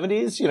early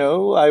 70s,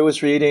 I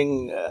was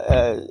reading,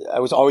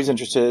 I was always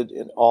interested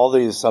in all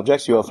these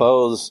subjects,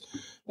 UFOs,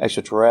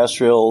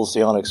 extraterrestrials,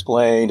 the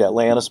unexplained,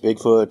 Atlantis,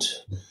 Bigfoot,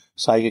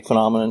 psychic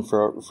phenomenon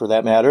for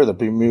that matter, the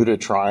Bermuda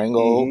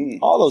Triangle,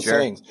 all those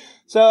things.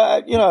 So,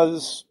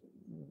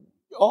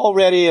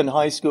 already in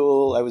high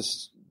school, I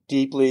was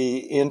deeply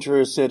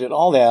interested in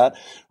all that.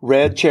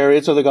 Read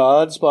Chariots of the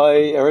Gods by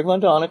Eric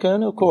von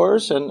Däniken, of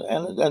course,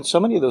 and so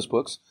many of those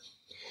books.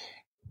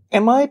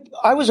 And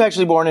I was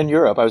actually born in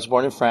Europe. I was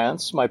born in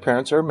France. My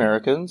parents are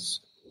Americans.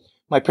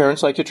 My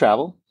parents like to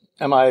travel.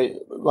 And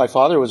my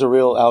father was a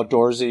real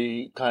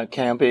outdoorsy kind of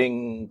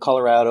camping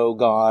Colorado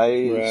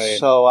guy. Right.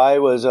 So I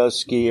was a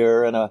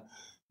skier and a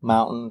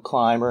mountain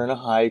climber and a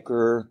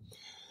hiker.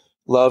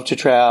 Loved to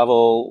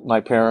travel. My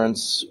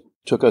parents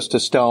took us to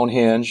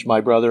Stonehenge,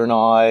 my brother and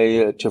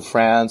I, to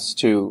France,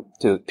 to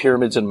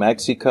pyramids in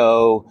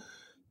Mexico,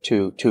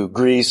 to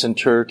Greece and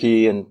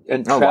Turkey and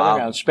traveling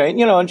around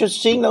Spain, and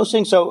just seeing those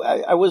things. So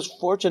I was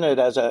fortunate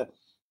at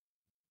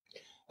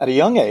a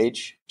young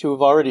age to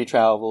have already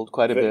traveled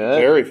quite a bit.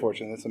 Very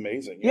fortunate. That's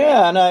amazing.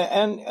 Yeah.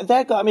 And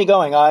that got me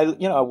going. I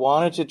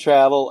wanted to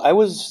travel.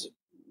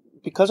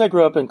 Because I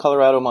grew up in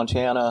Colorado,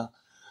 Montana,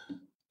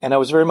 and I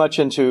was very much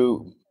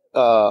into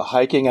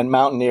hiking and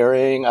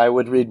mountaineering. I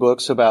would read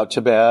books about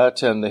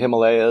Tibet and the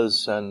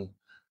Himalayas and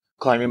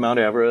climbing Mount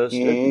Everest,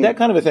 that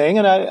kind of a thing.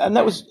 And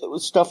that was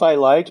stuff I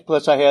liked.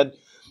 Plus I had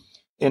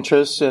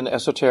interests in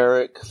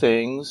esoteric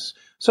things.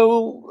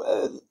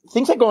 So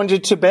things like going to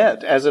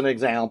Tibet, as an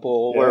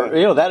example,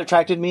 where, that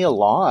attracted me a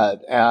lot.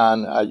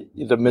 And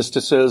the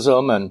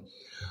mysticism and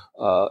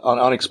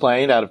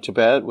unexplained out of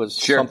Tibet was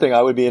something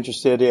I would be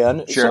interested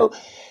in. Sure. So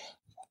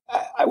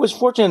I was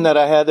fortunate that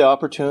I had the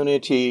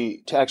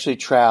opportunity to actually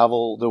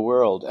travel the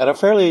world at a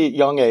fairly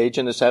young age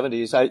in the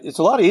 70s. It's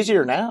a lot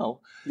easier now.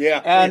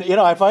 Yeah. And,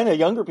 I find that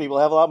younger people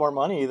have a lot more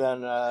money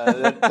than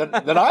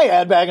I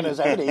had back in the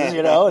 70s,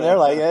 and they're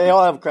like, they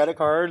all have credit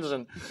cards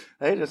and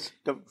they just,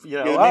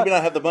 maybe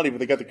not have the money, but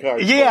they got the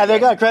cards. Yeah, they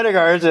got credit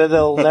cards that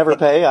they'll never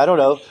pay. I don't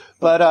know.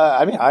 But,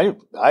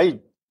 I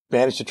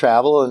managed to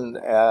travel and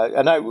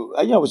I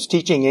was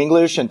teaching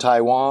English in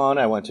Taiwan.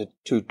 I went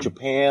to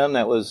Japan.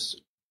 That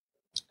was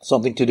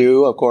something to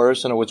do, of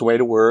course, and it was a way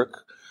to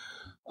work.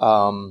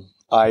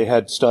 I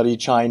had studied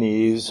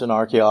Chinese and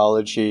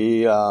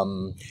archaeology.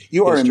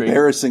 You are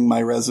embarrassing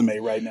my resume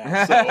right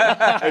now. So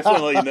I just want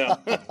to let you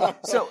know.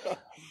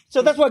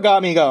 So that's what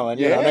got me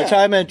going.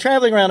 I've been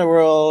traveling around the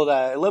world.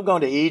 I love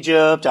going to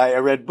Egypt. I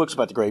read books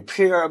about the Great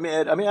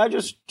Pyramid. I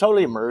just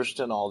totally immersed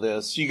in all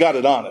this. You got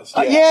it honest.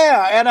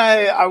 And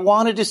I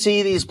wanted to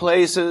see these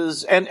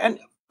places. And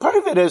part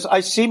of it is I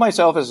see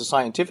myself as a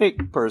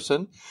scientific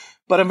person.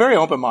 But I'm very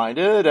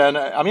open-minded, and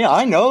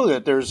I know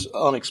that there's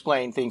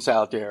unexplained things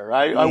out there.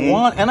 I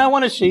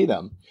want to see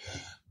them.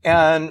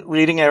 And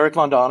reading Eric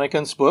von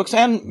Däniken's books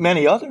and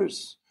many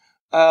others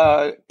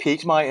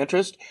piqued my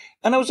interest.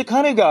 And I was the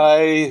kind of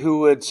guy who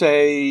would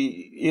say,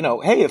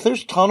 hey, if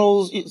there's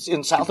tunnels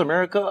in South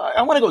America,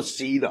 I want to go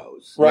see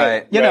those.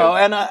 Right.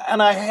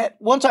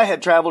 Once I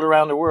had traveled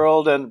around the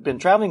world and been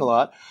traveling a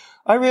lot,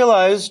 I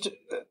realized,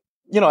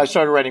 I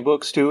started writing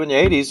books too in the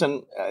 80s,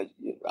 and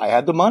I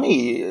had the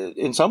money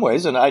in some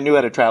ways, and I knew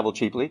how to travel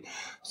cheaply.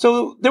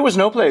 So there was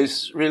no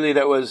place really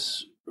that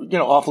was,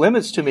 off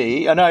limits to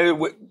me, and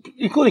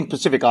including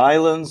Pacific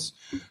Islands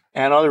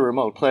and other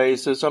remote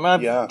places.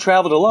 I've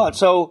traveled a lot.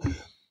 So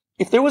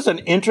if there was an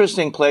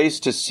interesting place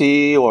to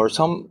see, or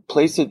some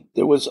place that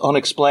was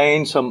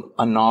unexplained, some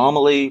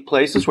anomaly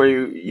places where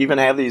you even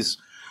have these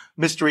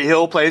Mystery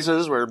Hill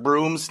places where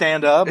brooms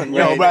stand up and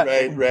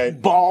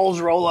right. balls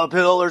roll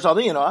uphill or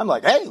something. I'm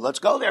like, hey, let's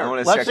go there.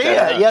 Let's see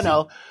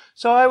it.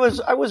 So I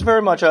was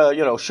very much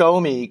a show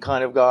me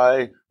kind of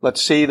guy.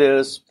 Let's see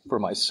this for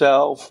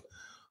myself.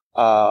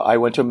 I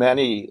went to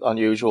many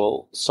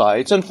unusual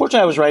sites.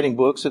 Unfortunately, I was writing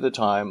books at the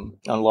time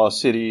on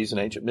lost cities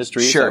and ancient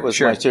mysteries. That was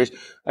my series.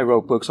 I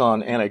wrote books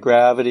on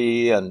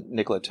anti-gravity and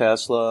Nikola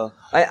Tesla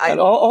and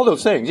all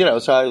those things.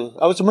 So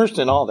I was immersed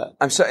in all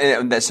that.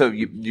 So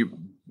you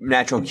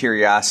natural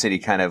curiosity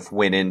kind of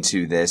went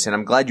into this, and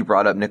I'm glad you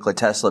brought up Nikola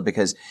Tesla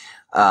because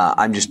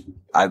I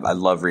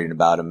love reading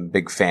about him.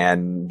 Big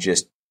fan,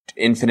 just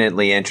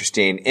infinitely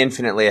interesting,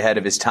 infinitely ahead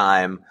of his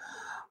time.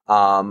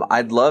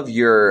 I'd love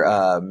your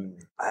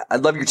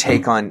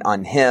take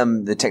on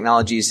him, the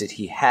technologies that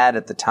he had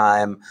at the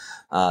time,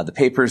 the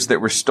papers that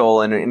were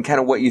stolen, and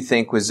kind of what you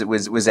think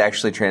was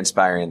actually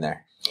transpiring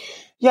there.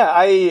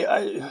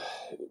 Yeah,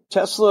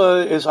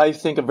 Tesla is, I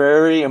think, a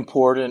very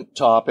important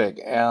topic.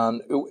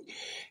 And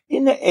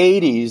in the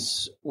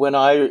 80s, when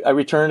I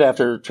returned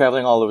after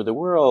traveling all over the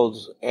world,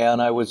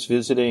 and I was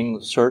visiting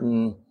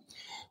certain,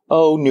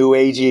 New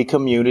Agey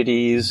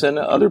communities and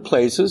other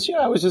places,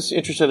 I was just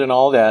interested in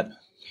all that.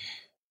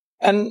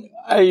 And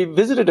I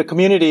visited a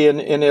community in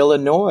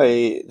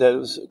Illinois that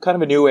was kind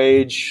of a New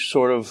Age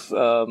sort of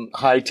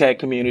high-tech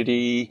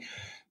community,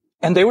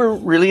 and they were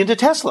really into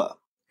Tesla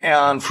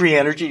and free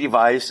energy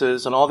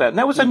devices and all that. And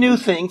that was a new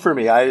thing for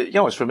me. I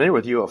was familiar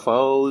with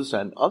UFOs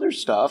and other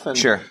stuff and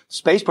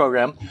space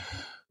program.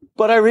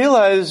 But I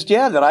realized,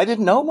 that I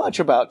didn't know much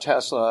about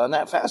Tesla, and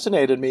that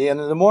fascinated me. And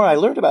the more I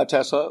learned about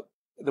Tesla,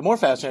 the more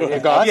fascinating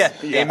it got.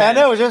 And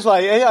it was just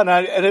like,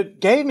 and it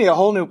gave me a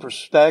whole new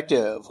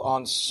perspective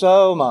on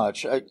so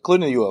much,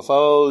 including the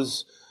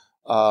UFOs,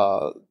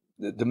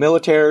 the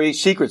military,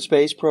 secret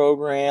space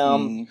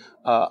program.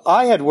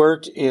 I had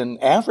worked in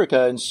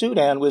Africa, in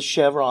Sudan, with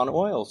Chevron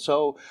Oil.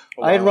 So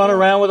I had run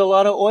around with a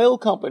lot of oil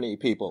company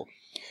people.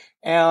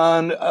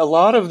 And a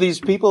lot of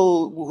these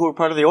people who were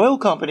part of the oil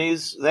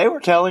companies, they were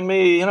telling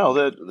me,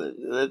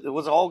 that it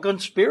was all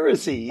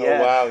conspiracy.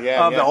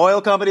 The oil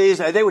companies,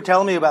 they were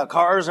telling me about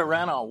cars that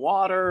ran on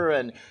water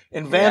and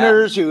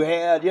inventors who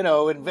had,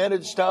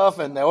 invented stuff,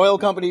 and the oil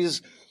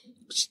companies.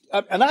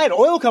 And I had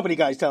oil company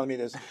guys telling me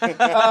this,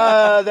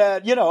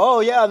 that,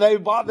 they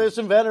bought this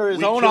inventor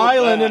his own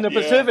island in the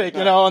Pacific,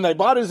 and they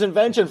bought his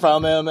invention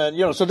from him,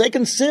 and, so they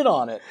can sit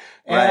on it.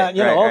 And,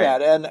 all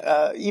that. And,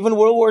 even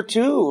World War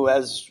II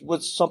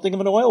was something of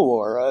an oil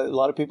war. A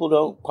lot of people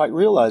don't quite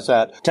realize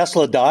that.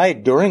 Tesla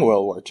died during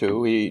World War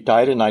II. He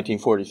died in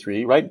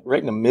 1943, right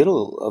in the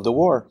middle of the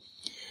war.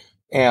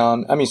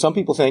 And, some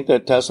people think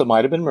that Tesla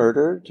might have been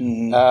murdered,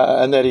 and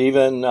that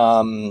even,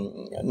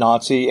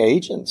 Nazi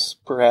agents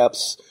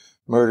perhaps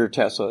murdered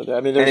Tesla.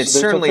 There's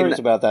some theories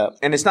about that.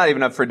 And it's not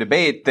even up for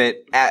debate that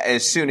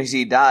as soon as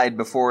he died,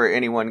 before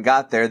anyone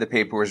got there, the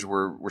papers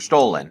were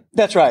stolen.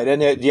 That's right.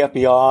 And the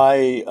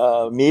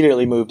FBI,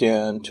 immediately moved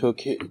in,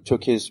 took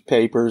his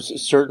papers,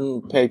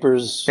 certain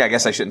papers. Yeah, I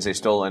guess I shouldn't say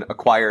stolen,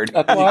 acquired.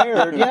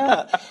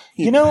 Yeah.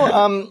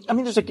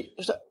 There's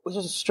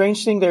a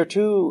strange thing there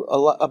too,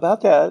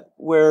 about that,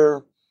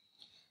 where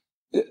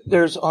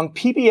there's on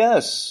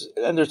PBS,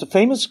 and there's a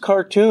famous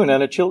cartoon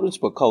and a children's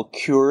book called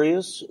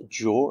Curious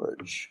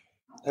George.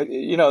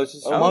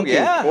 It's a monkey.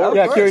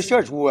 Curious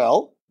George.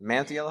 Well, Man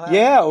with the Yellow Hat?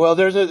 Yeah, well,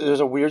 there's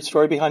a weird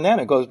story behind that.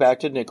 It goes back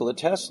to Nikola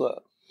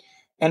Tesla.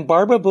 And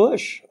Barbara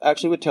Bush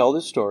actually would tell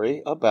this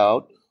story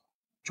about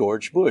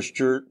George Bush,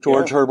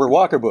 George Herbert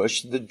Walker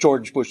Bush, the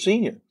George Bush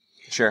Sr.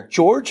 Sure.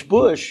 George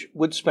Bush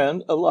would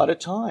spend a lot of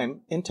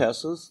time in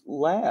Tesla's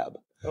lab.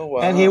 Oh,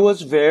 wow. And he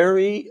was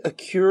a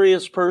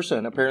curious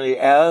person. Apparently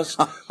asked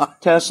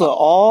Tesla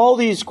all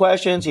these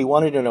questions. He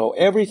wanted to know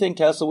everything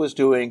Tesla was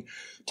doing.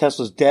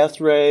 Tesla's death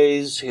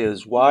rays,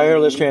 his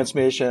wireless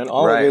transmission,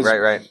 all of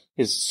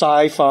his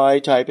sci-fi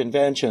type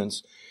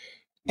inventions.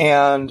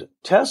 And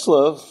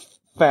Tesla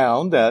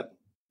found that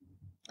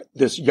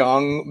this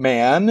young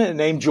man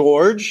named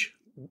George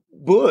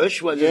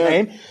Bush was his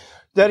name,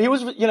 that he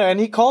was, and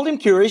he called him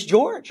Curious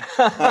George.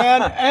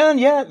 and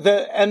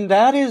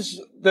that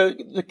is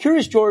the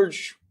Curious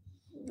George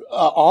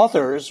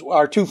authors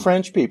are two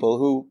French people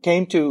who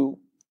came to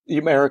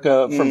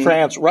America from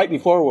France right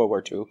before World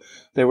War II.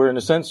 They were, in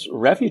a sense,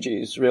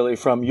 refugees, really,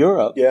 from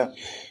Europe. Yeah.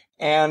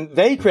 And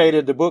they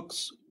created the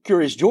books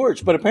Curious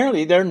George, but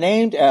apparently they're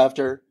named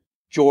after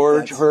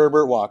George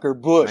Herbert Walker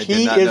Bush.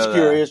 He is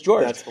Curious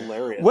George. That's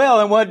hilarious.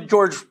 Well, and what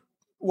George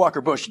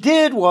Walker Bush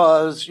did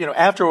was,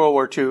 after World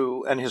War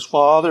II, and his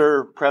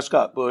father,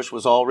 Prescott Bush,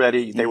 was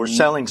already, they were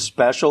selling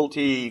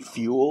specialty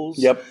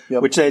fuels,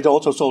 which they'd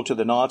also sold to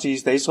the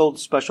Nazis. They sold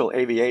special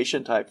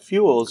aviation type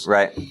fuels.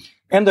 Right.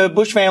 And the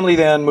Bush family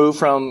then moved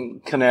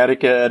from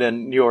Connecticut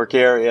and New York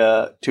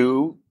area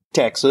to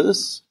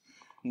Texas,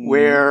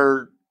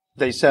 where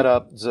they set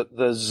up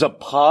the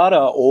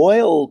Zapata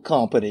Oil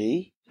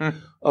Company.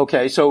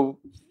 Okay, so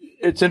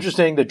it's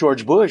interesting that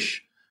George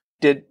Bush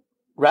did,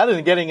 rather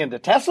than getting into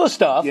Tesla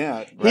stuff,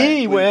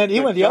 he went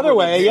the other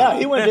way. Yeah,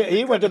 he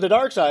went to the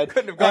dark side.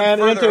 Couldn't have gone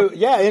further.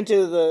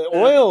 into the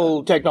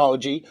oil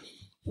technology,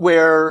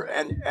 where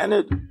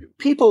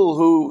people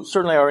who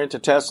certainly are into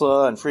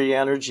Tesla and free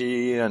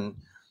energy and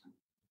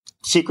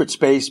secret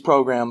space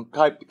program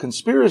type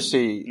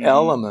conspiracy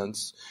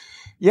elements.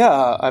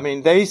 Yeah,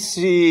 they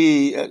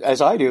see,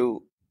 as I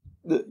do,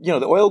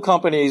 the oil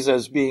companies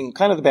as being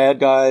kind of the bad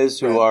guys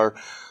who are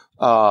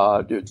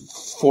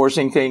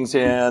forcing things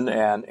in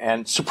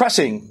and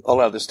suppressing a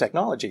lot of this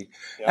technology.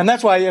 Yeah. And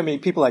that's why,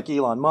 people like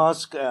Elon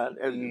Musk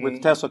with the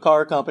Tesla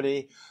car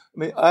company,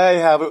 I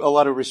have a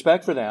lot of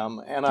respect for them,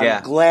 and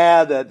I'm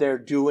glad that they're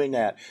doing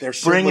that. They're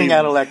bringing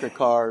out electric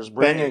cars,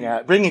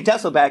 bringing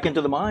Tesla back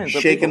into the minds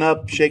of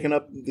people. shaking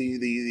up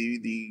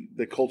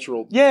the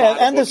cultural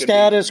and the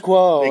status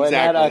quo and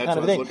that that's kind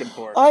of what thing. I was looking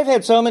for. I've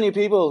had so many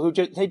people who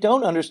they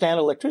don't understand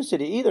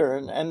electricity either,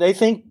 and they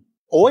think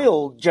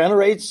oil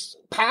generates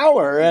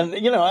power, and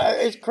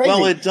it's crazy.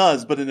 Well, it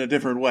does, but in a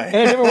different way. In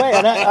a different way,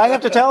 and I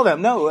have to tell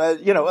them, no,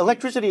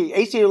 electricity,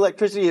 AC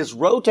electricity is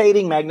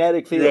rotating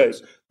magnetic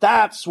fields. Right.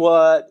 That's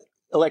what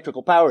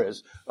electrical power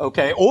is.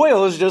 Okay,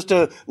 oil is just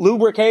to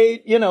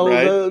lubricate,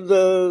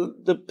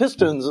 the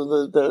pistons and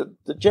the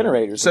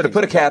generators. So to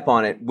put a cap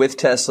on it, with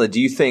Tesla, do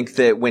you think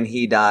that when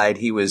he died,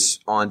 he was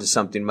on to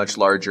something much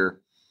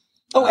larger?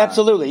 Oh,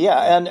 absolutely,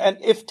 yeah. And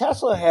if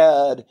Tesla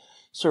had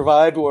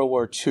survived World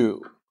War II,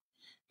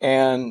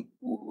 and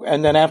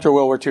then after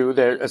World War II,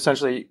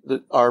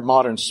 our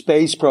modern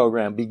space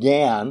program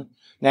began.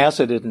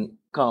 NASA didn't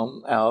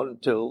come out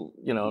until,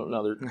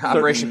 another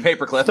Operation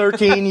Paperclip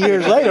 13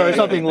 years later or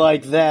something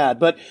like that.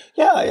 But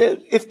yeah,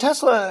 if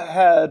Tesla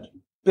had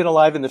been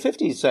alive in the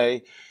 50s,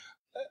 say,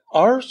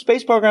 our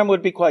space program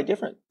would be quite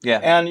different. Yeah.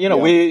 And, there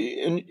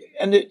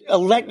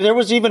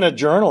was even a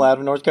journal out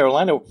of North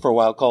Carolina for a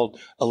while called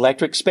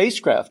Electric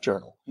Spacecraft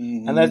Journal.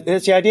 Mm-hmm. And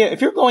that's the idea.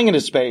 If you're going into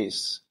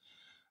space,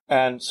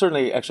 and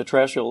certainly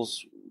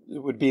extraterrestrials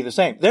would be the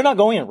same. They're not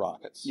going in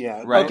rockets.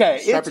 Yeah. Right. Okay.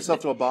 Strap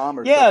yourself to a bomb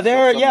or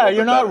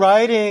you're not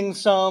riding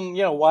some,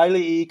 Wile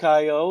E.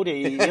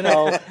 Coyote,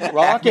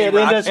 rocket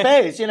into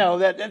space.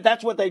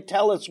 That's what they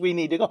tell us we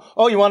need to go.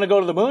 Oh, you want to go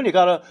to the moon? You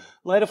got to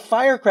light a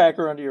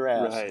firecracker under your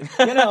ass.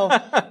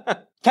 Right.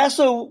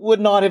 Tesla would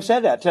not have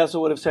said that. Tesla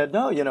would have said,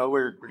 no,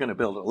 we're going to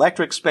build an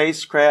electric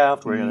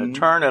spacecraft. We're going to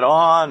turn it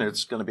on.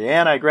 It's going to be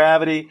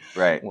anti-gravity.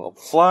 Right. We'll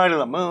fly to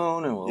the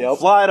moon and we'll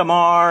fly to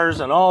Mars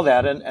and all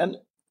that.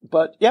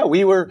 But yeah,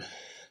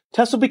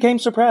 Tesla became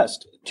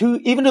suppressed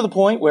even to the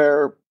point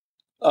where,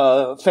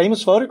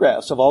 famous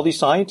photographs of all these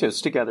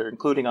scientists together,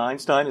 including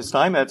Einstein and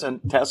Steinmetz, and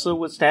Tesla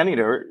was standing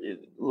there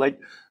like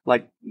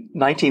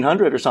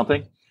 1900 or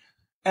something.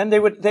 And they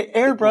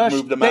airbrushed,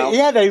 moved him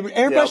out. They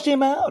airbrushed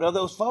him out of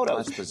those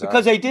photos. That's bizarre.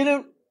 Because they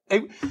didn't,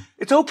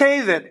 it's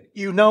okay that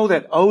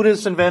that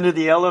Otis invented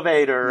the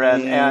elevator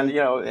and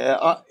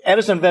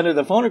Edison invented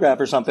the phonograph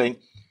or something,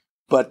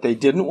 but they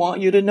didn't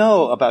want you to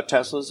know about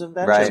Tesla's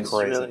inventions.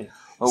 Right. Really.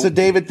 So,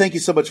 David, thank you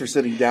so much for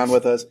sitting down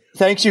with us.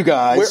 Thanks, you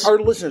guys. Our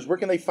listeners, where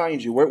can they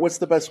find you? What's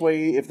the best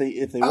way if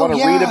they want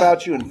to read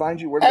about you and find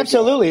you? Where do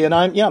Absolutely, and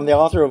I'm the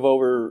author of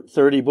over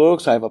 30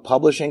 books. I have a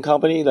publishing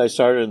company that I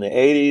started in the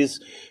 80s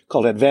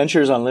called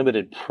Adventures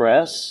Unlimited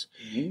Press,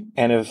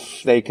 and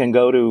if they can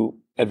go to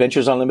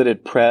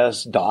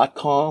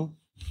adventuresunlimitedpress.com,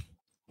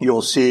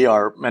 you'll see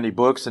our many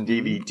books and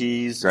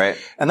DVDs. Right,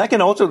 and that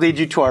can also lead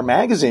you to our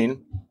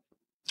magazine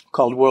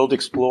called World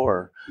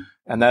Explorer.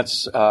 And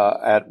that's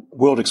at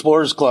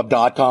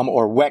worldexplorersclub.com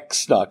or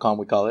wex.com,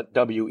 we call it,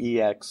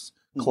 WEX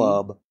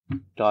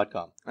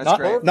club.com. That's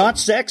great. Not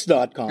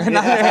sex.com.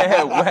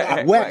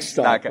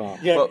 Wex.com.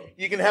 Yeah, well,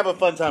 you can have a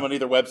fun time on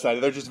either website.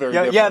 They're just very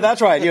different. Yeah,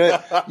 that's right.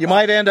 You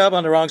might end up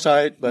on the wrong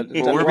side, but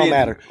it won't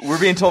matter. We're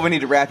being told we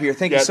need to wrap here.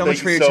 Thank you so much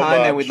for your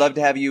time, and we'd love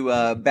to have you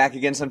back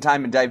again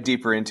sometime and dive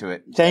deeper into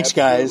it. Thanks,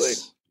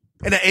 guys.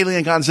 And at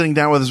Alien Con, sitting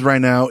down with us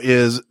right now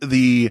is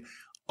the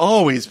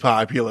always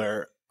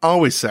popular,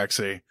 always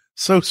sexy,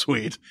 so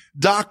sweet,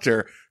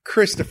 Dr.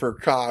 Christopher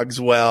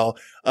Cogswell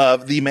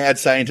of the Mad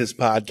Scientist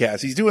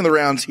podcast. He's doing the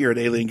rounds here at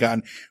Alien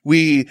Con.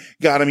 We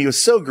got him. He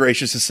was so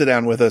gracious to sit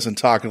down with us and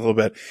talk a little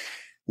bit.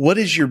 What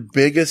is your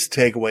biggest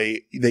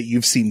takeaway that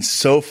you've seen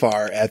so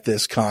far at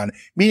this con?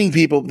 Meeting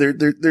people,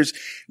 there's,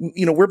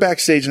 we're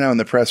backstage now in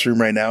the press room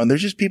right now, and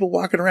there's just people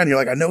walking around. You're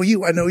like, I know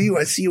you, I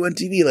see you on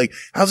TV. Like,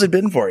 how's it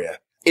been for you?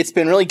 It's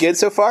been really good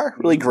so far.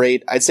 Really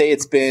great. I'd say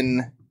it's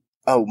been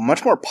a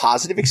much more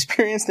positive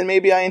experience than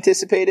maybe I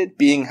anticipated,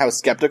 being how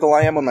skeptical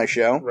I am on my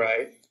show.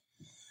 Right.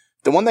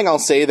 The one thing I'll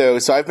say, though,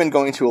 so I've been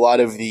going to a lot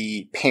of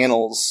the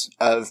panels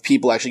of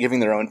people actually giving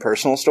their own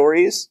personal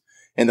stories.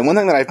 And the one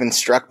thing that I've been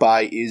struck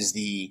by is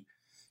the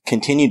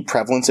continued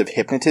prevalence of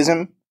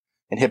hypnotism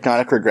and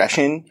hypnotic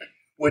regression.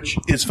 Which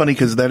is funny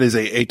because that is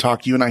a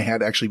talk you and I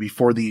had actually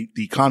before the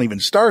con even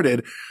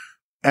started.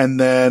 And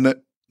then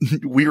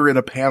we were in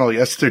a panel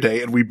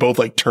yesterday and we both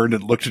turned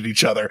and looked at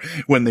each other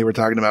when they were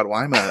talking about, well,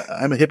 I'm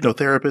a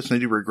hypnotherapist and I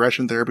do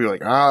regression therapy. We're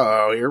like,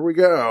 oh, here we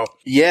go.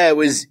 Yeah, it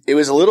was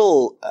a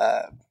little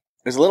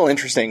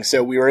interesting.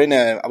 So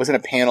I was in a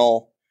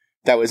panel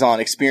that was on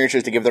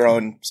experiencers to give their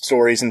own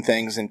stories and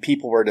things. And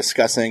people were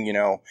discussing,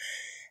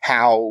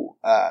 how,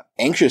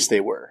 anxious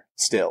they were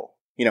still,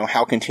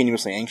 how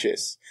continuously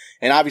anxious.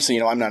 And obviously,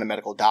 I'm not a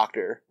medical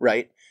doctor,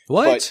 right?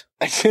 What?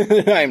 But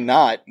I'm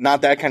not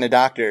that kind of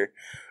doctor.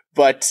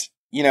 But,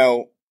 you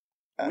got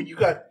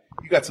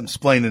some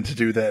splaining to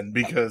do then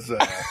because,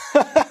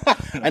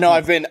 I know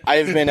I've been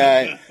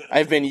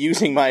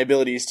using my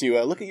abilities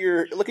to, look at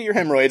your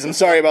hemorrhoids. I'm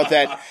sorry about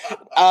that.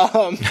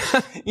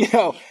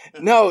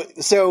 No.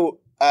 So,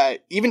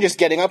 even just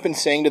getting up and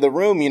saying to the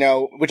room,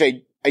 which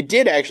I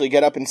did actually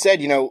get up and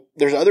said,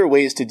 there's other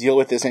ways to deal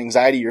with this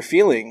anxiety you're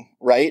feeling,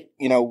 right?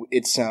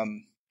 It's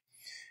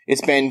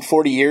been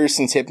 40 years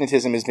since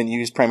hypnotism has been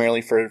used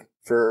primarily for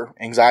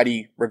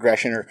anxiety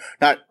regression, or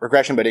not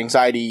regression, but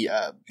anxiety,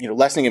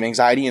 lessening of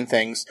anxiety and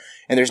things.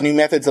 And there's new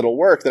methods that'll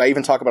work that I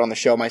even talk about on the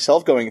show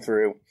myself going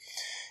through.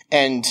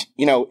 And,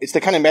 it's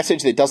the kind of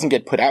message that doesn't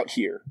get put out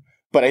here.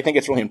 But I think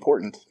it's really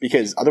important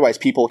because otherwise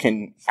people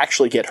can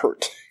actually get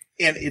hurt.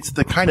 And it's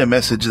the kind of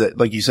message that,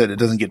 like you said, it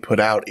doesn't get put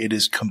out. It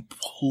is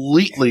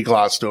completely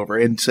glossed over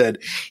and said,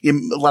 a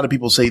lot of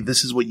people say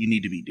this is what you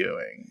need to be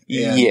doing.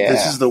 And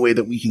this is the way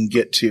that we can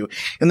get to.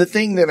 And the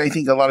thing that I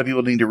think a lot of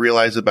people need to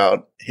realize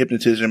about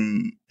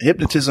hypnotism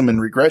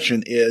and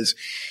regression is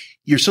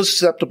you're so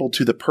susceptible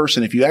to the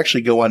person. If you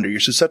actually go under, you're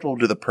susceptible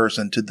to the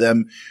person, to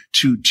them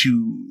to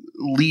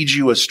lead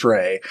you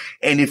astray.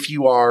 And if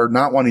you are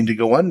not wanting to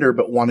go under,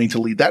 but wanting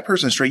to lead that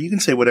person astray, you can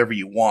say whatever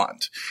you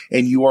want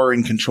and you are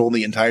in control of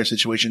the entire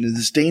situation. And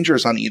it's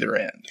dangerous on either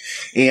end.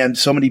 And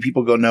so many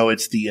people go, no,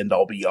 it's the end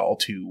all be all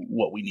to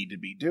what we need to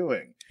be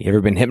doing. You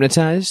ever been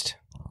hypnotized?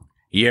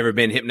 You ever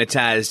been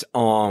hypnotized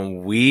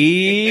on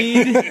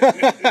weed?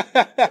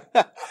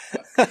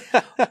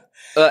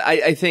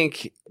 I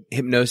think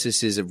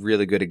hypnosis is a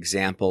really good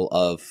example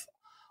of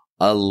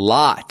a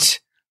lot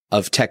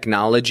of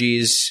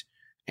technologies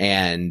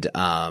and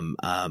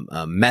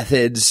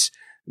methods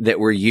that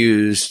were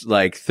used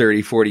like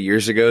 30, 40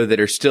 years ago that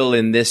are still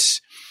in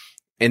this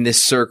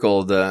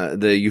circle,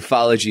 the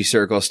ufology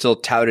circle, still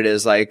touted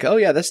as like, oh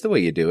yeah, that's the way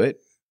you do it.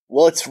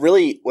 Well,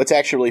 what's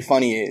actually really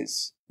funny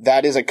is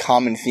that is a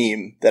common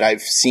theme that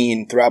I've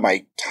seen throughout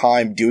my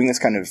time doing this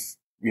kind of,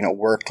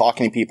 work,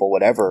 talking to people,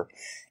 whatever,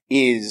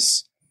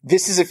 is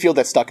this is a field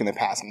that's stuck in the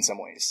past in some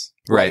ways.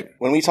 Right.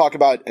 When we talk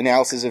about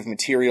analysis of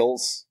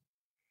materials,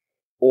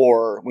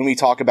 or when we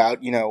talk about,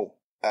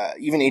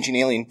 even ancient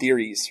alien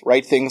theories,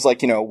 right? Things like,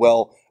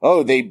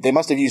 they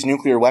must have used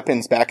nuclear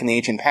weapons back in the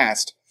ancient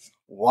past.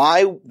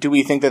 Why do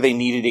we think that they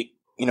needed,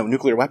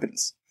 nuclear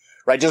weapons?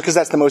 Right? Just because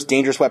that's the most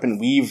dangerous weapon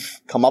we've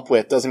come up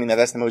with doesn't mean that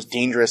that's the most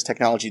dangerous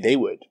technology they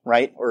would,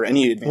 right? Or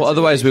any advanced. Well,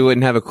 otherwise we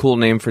wouldn't have a cool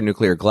name for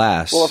nuclear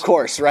glass. Well, of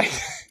course, right?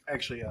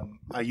 Actually,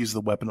 I use the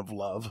weapon of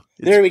love.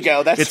 There we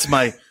go. It's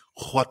my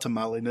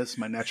Guatemaliness,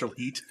 my natural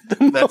heat.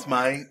 That's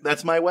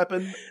my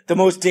weapon. The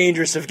most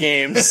dangerous of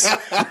games.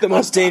 The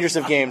most dangerous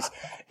of games.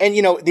 And,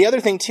 the other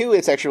thing too,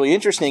 it's actually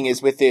interesting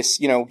is with this,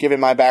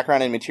 given my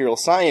background in material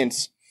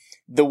science,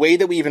 the way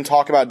that we even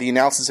talk about the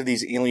analysis of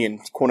these alien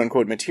quote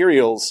unquote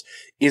materials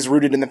is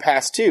rooted in the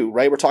past too,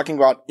 right? We're talking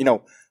about,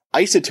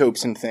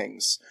 isotopes and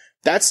things.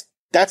 That's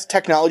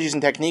technologies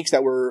and techniques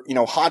that were,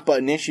 hot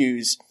button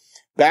issues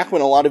back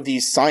when a lot of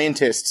these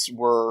scientists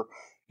were,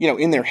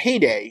 in their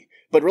heyday,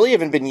 but really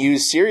haven't been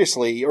used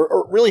seriously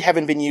or really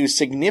haven't been used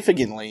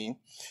significantly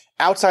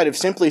outside of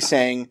simply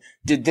saying,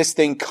 did this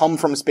thing come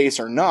from space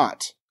or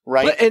not?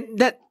 Right.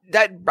 And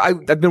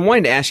I've been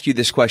wanting to ask you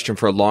this question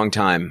for a long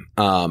time,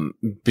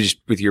 just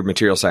with your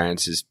material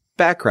sciences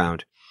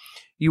background.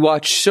 You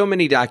watch so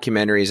many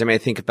documentaries. I mean, I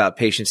think about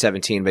Patient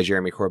 17 by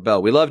Jeremy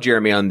Corbell. We love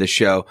Jeremy on this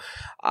show.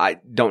 I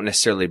don't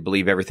necessarily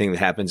believe everything that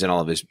happens in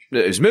all of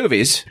his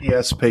movies.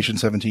 Yes, Patient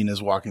 17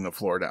 is walking the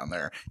floor down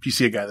there. If you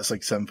see a guy that's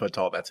like 7 foot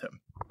tall, that's him.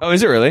 Oh,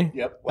 is it really?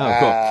 Yep. Wow,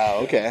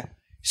 cool. Okay.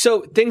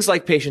 So things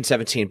like Patient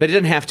 17, but it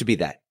doesn't have to be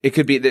that. It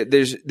could be that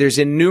there's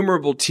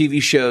innumerable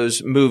TV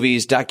shows,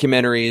 movies,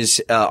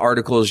 documentaries,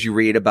 articles you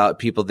read about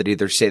people that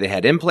either say they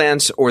had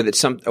implants or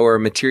that or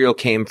material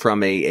came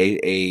from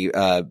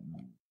a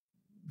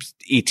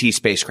ET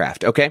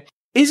spacecraft. Okay.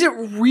 Is it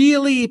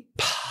really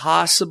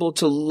possible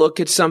to look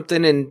at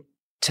something and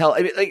tell,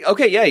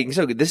 okay, yeah, you can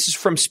say this is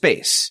from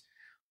space,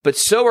 but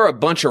so are a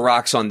bunch of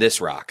rocks on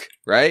this rock,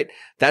 right?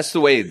 That's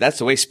the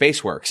way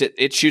space works.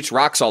 It shoots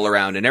rocks all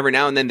around and every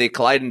now and then they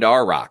collide into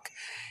our rock.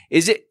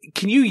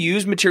 Can you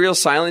use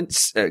materials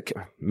science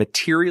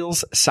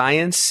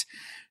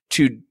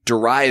to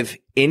derive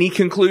any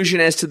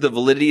conclusion as to the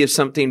validity of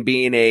something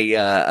being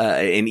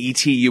an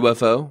ET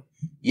UFO?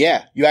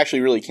 Yeah, you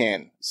actually really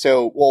can.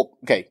 So,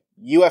 okay,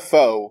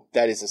 UFO,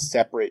 that is a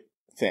separate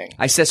thing.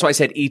 So I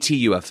said ET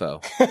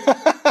UFO.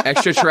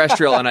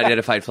 Extraterrestrial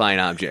unidentified flying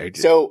object.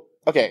 So,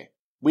 okay.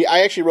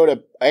 I actually wrote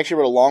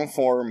a long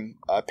form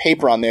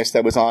paper on this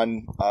that was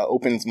on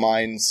Open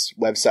Minds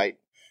website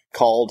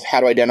called How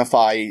to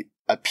Identify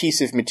a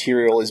Piece of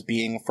Material as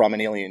Being from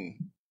an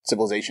Alien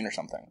Civilization or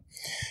something.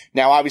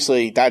 Now,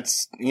 obviously,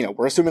 that's,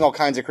 we're assuming all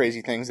kinds of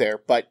crazy things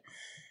there, but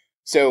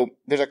so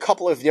there's a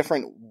couple of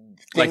different things.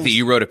 Like that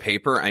you wrote a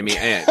paper? I mean,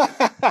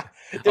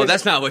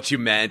 that's not what you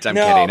meant. I'm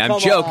kidding. I'm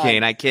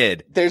joking. I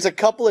kid. There's a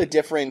couple of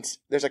different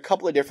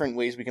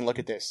ways we can look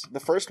at this. The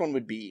first one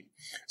would be,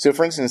 so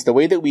for instance, the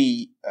way that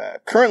we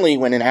currently,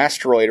 when an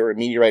asteroid or a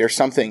meteorite or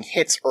something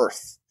hits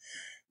Earth,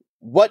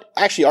 what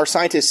actually our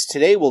scientists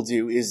today will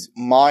do is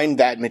mine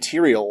that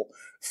material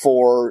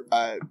for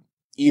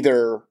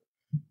either,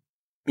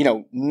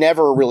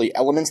 never really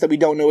elements that we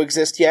don't know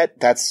exist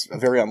yet. That's a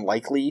very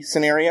unlikely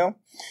scenario.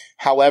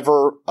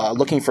 However,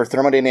 looking for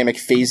thermodynamic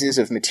phases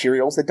of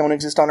materials that don't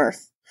exist on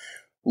Earth,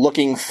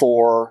 looking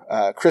for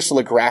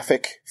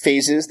crystallographic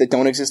phases that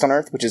don't exist on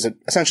Earth, which is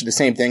essentially the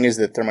same thing as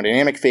the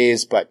thermodynamic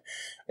phase, but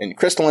in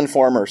crystalline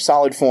form or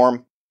solid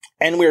form.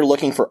 And we're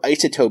looking for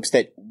isotopes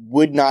that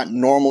would not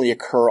normally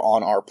occur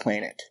on our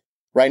planet.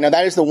 Right? Now,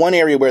 that is the one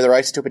area where their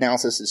isotope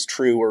analysis is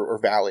true or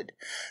valid.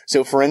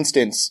 So, for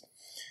instance,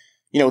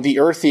 the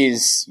Earth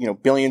is,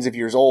 billions of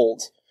years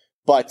old.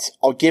 But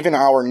given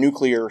our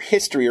nuclear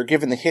history, or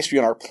given the history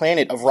on our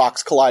planet of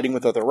rocks colliding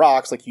with other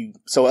rocks, like you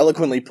so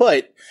eloquently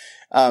put,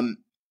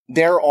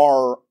 there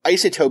are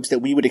isotopes that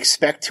we would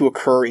expect to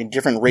occur in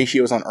different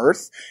ratios on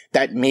Earth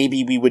that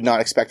maybe we would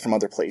not expect from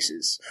other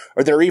places.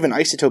 Or there are even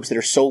isotopes that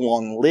are so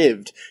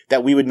long-lived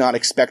that we would not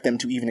expect them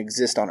to even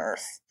exist on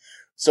Earth.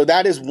 So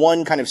that is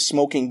one kind of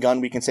smoking gun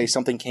we can say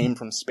something came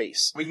from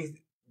space.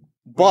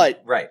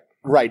 But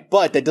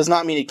that does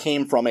not mean it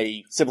came from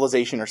a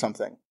civilization or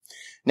something.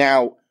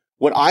 Now,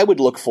 what I would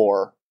look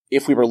for,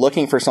 if we were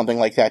looking for something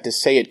like that, to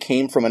say it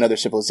came from another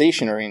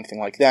civilization or anything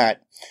like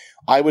that,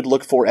 I would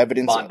look for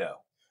evidence. Bondo.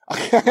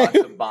 Lots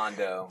of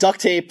Bondo. Duct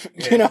tape,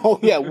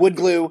 wood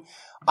glue.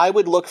 I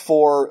would look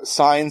for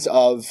signs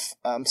of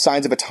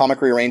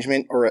atomic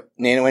rearrangement or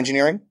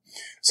nanoengineering.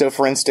 So,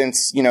 for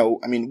instance,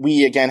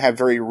 we again have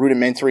very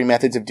rudimentary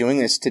methods of doing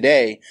this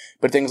today,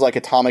 but things like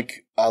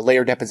atomic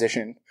layer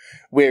deposition,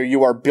 where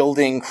you are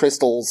building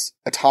crystals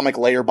atomic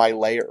layer by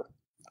layer,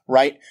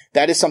 right?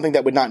 That is something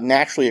that would not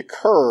naturally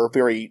occur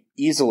very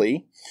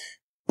easily,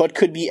 but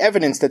could be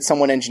evidence that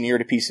someone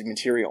engineered a piece of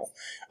material.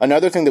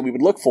 Another thing that we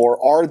would look for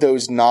are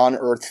those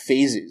non-Earth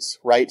phases,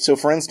 right? So,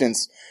 for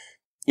instance,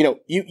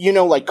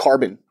 like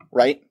carbon,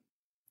 right?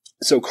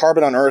 So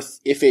carbon on Earth,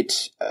 if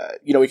it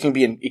can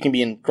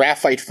be in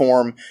graphite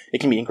form, it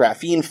can be in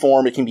graphene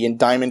form, it can be in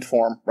diamond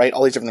form, right?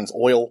 All these different things,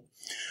 oil.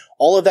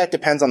 All of that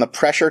depends on the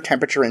pressure,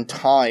 temperature, and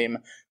time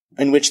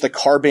in which the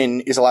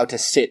carbon is allowed to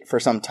sit for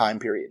some time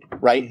period,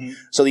 right? Mm-hmm.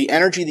 So the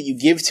energy that you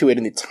give to it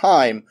and the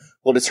time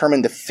will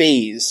determine the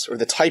phase or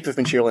the type of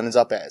material it ends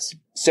up as.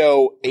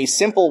 So a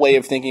simple way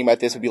of thinking about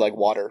this would be like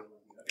water,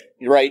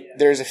 right?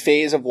 There's a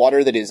phase of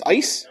water that is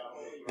ice.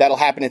 That'll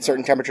happen at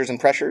certain temperatures and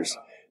pressures.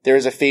 There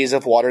is a phase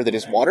of water that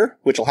is water,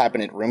 which will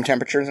happen at room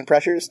temperatures and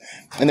pressures.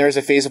 And there is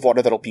a phase of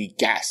water that'll be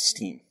gas,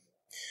 steam.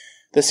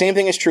 The same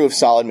thing is true of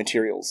solid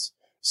materials.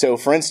 So,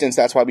 for instance,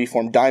 that's why we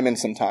form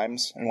diamonds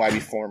sometimes and why we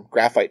form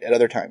graphite at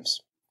other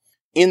times.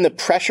 In the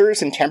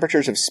pressures and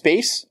temperatures of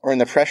space, or in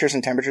the pressures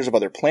and temperatures of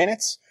other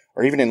planets,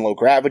 or even in low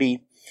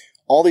gravity,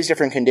 all these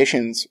different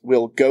conditions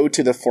will go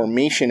to the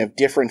formation of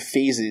different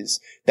phases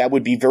that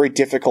would be very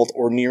difficult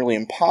or nearly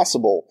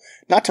impossible,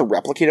 not to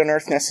replicate on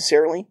Earth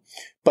necessarily,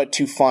 but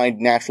to find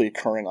naturally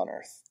occurring on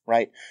Earth,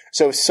 right?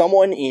 So if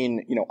someone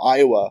in,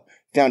 Iowa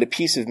found a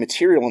piece of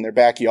material in their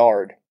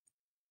backyard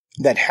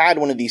that had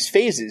one of these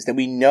phases that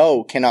we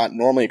know cannot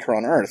normally occur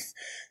on Earth,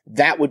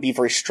 that would be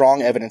very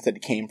strong evidence that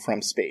it came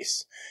from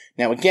space.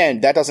 Now, again,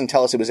 that doesn't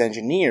tell us it was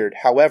engineered.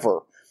 However,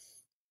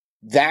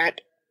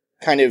 that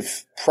kind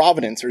of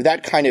provenance or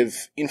that kind of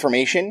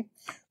information,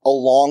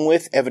 along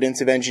with evidence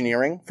of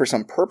engineering for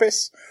some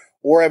purpose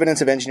or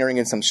evidence of engineering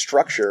in some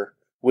structure,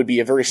 would be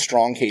a very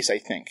strong case, I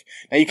think.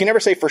 Now, you can never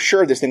say for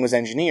sure this thing was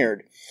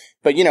engineered,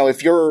 but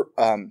if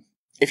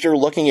you're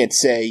looking at,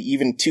 say,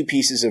 even two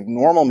pieces of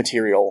normal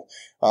material,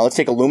 let's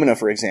take alumina,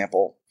 for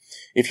example.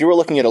 If you were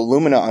looking at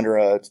alumina under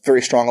a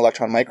very strong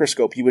electron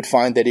microscope, you would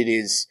find that it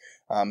is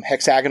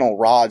hexagonal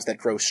rods that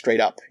grow straight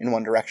up in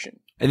one direction.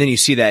 And then you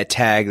see that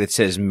tag that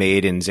says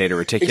made in Zeta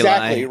Reticuli.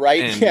 Exactly,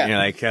 right? And yeah. You're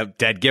like,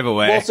 dead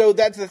giveaway. Well, so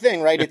that's the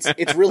thing, right?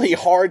 It's really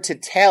hard to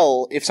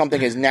tell if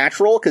something is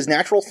natural, because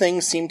natural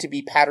things seem to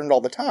be patterned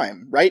all the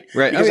time, right?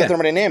 Right. Because of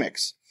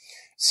thermodynamics.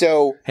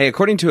 So, hey,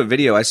 according to a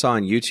video I saw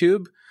on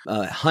YouTube,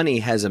 honey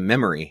has a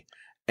memory.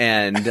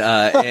 And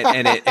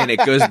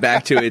it goes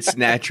back to its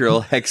natural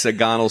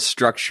hexagonal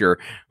structure,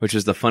 which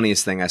is the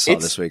funniest thing I saw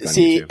this week on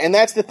YouTube. And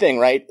that's the thing,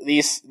 right?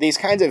 These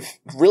kinds of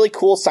really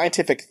cool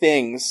scientific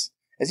things,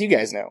 as you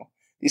guys know,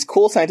 these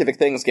cool scientific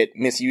things get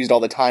misused all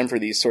the time for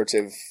these sorts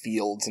of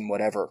fields and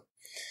whatever.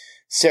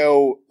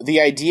 So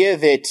the idea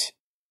that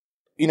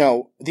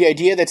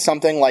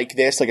something like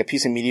this, like a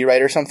piece of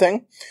meteorite or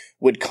something,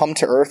 would come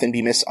to Earth and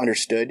be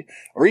misunderstood,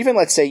 or even,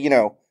 let's say,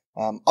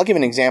 I'll give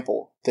an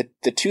example.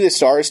 The To the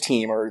Stars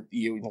team, or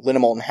Linda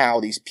Moulton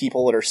Howe, these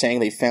people that are saying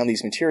they found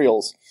these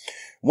materials,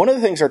 one of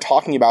the things they're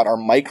talking about are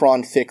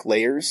micron thick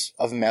layers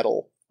of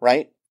metal,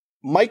 right?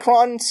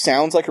 Micron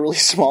sounds like a really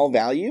small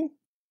value.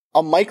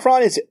 A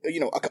micron is,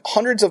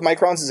 hundreds of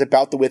microns is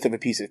about the width of a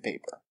piece of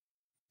paper.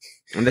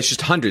 And that's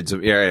just hundreds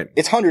of, yeah, right.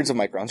 It's hundreds of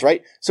microns,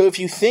 right? So if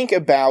you think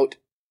about,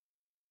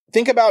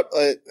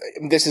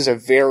 this is a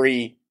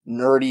very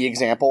nerdy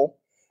example,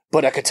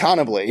 but a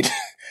katana blade,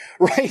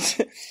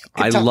 right?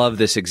 I love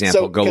this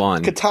example. Go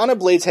on. Katana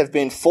blades have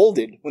been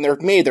folded. When they're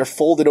made, they're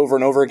folded over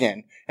and over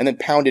again and then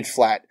pounded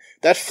flat.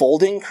 That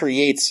folding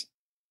creates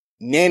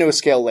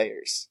nanoscale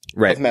layers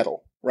of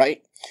metal,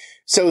 right?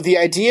 So the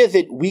idea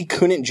that we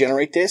couldn't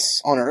generate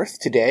this on Earth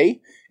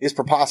today is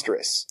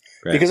preposterous.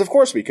 Right. Because of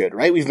course we could,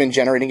 right? We've been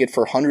generating it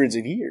for hundreds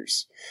of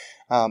years.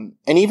 And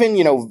even,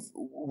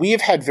 we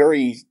have had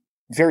very,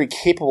 very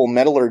capable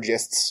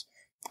metallurgists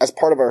as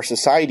part of our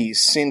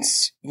societies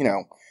since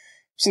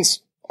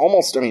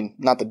almost,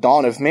 not the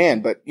dawn of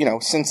man, but,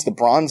 since the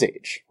Bronze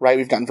Age, right?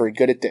 We've gotten very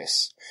good at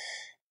this.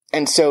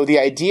 And so the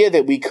idea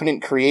that we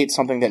couldn't create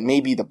something that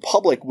maybe the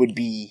public would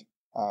be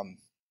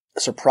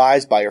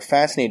surprised by or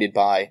fascinated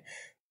by,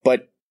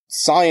 but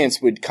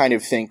science would kind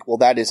of think, well,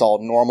 that is all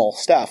normal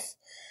stuff.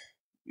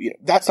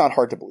 that's not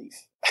hard to believe.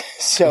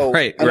 So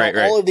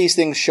all of these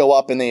things show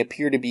up and they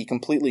appear to be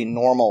completely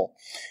normal.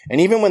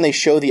 And even when they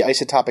show the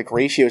isotopic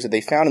ratios that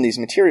they found in these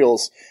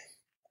materials,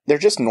 they're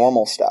just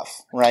normal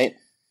stuff, right?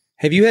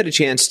 Have you had a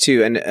chance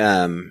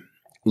to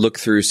look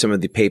through some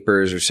of the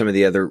papers or some of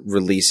the other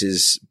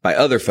releases by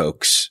other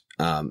folks,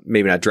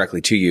 maybe not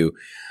directly to you,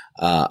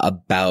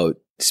 about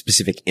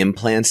specific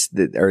implants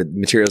that are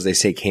materials they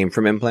say came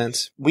from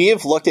implants? We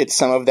have looked at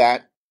some of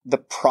that. The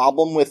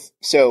problem with,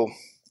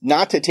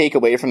 not to take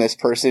away from this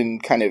person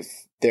kind of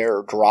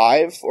their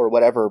drive or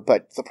whatever,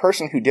 but the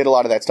person who did a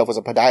lot of that stuff was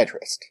a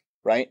podiatrist,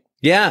 right?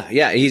 Yeah.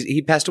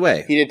 He passed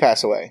away. He did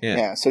pass away.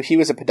 Yeah. So he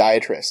was a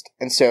podiatrist.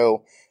 And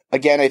so,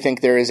 again, I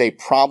think there is a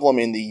problem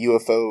in the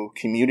UFO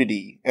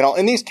community, and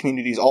in these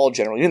communities all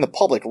generally, in the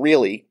public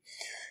really,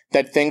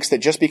 that thinks that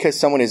just because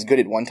someone is good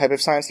at one type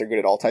of science, they're good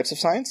at all types of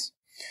science.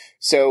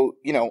 So,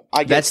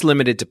 that's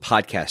limited to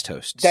podcast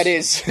hosts. That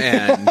is.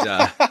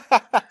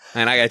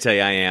 And I gotta tell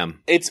you, I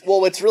am.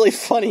 What's really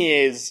funny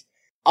is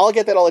I'll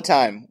get that all the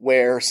time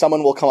where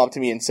someone will come up to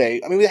me and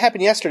say, it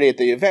happened yesterday at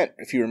the event,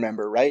 if you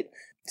remember, right?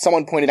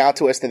 Someone pointed out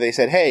to us that they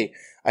said, hey,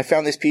 I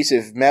found this piece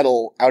of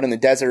metal out in the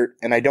desert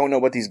and I don't know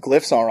what these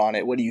glyphs are on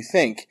it. What do you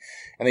think?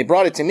 And they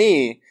brought it to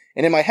me.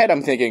 And in my head,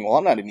 I'm thinking, well,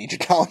 I'm not an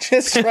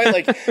Egyptologist, right?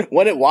 Like,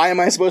 why am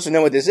I supposed to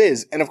know what this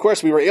is? And of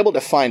course, we were able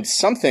to find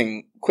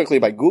something quickly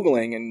by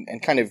Googling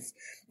and kind of,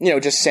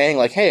 just saying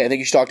like, hey, I think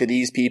you should talk to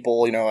these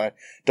people, a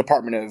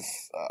Department of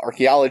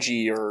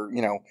Archaeology or,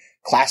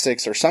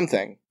 Classics or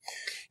something.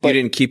 But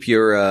you didn't keep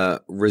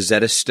your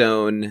Rosetta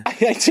Stone I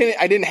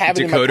didn't have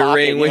it in my decoder pocket,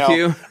 ring with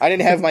you? I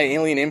didn't have my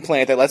alien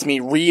implant that lets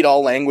me read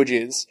all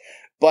languages.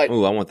 But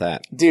ooh, I want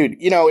that. Dude,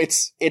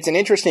 it's an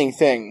interesting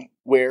thing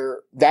where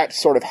that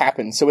sort of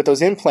happens. So with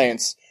those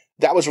implants,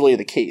 that was really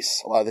the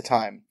case a lot of the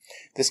time.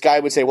 This guy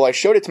would say, well, I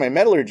showed it to my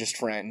metallurgist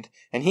friend,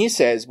 and he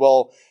says,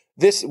 well,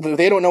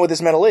 they don't know what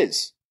this metal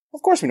is.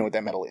 Of course we know what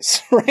that metal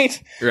is,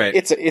 right? Right.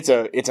 It's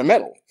a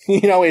metal.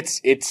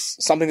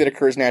 It's something that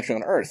occurs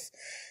naturally on Earth.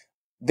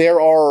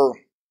 There are,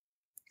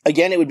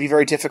 again, it would be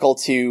very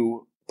difficult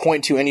to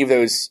point to any of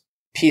those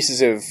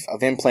pieces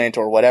of implant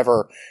or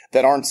whatever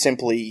that aren't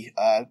simply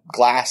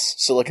glass,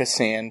 silica,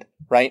 sand,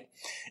 right?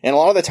 And a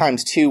lot of the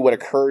times, too, what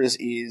occurs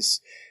is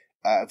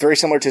very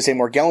similar to, say,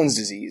 Morgellons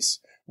disease,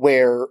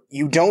 where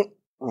you don't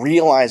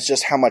realize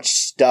just how much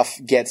stuff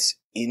gets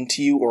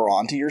into you or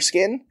onto your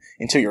skin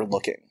until you're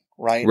looking,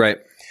 right? Right.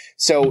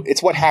 So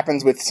it's what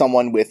happens with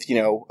someone with,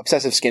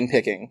 obsessive skin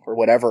picking or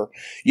whatever.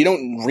 You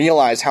don't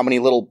realize how many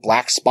little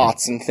black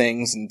spots and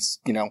things and,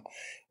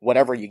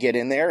 whatever you get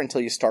in there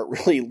until you start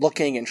really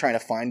looking and trying to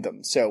find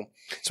them. So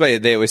that's why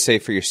they always say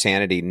for your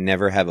sanity,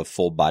 never have a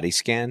full body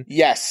scan.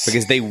 Yes.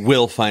 Because they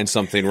will find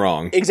something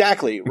wrong.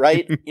 Exactly.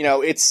 Right.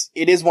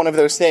 It is one of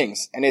those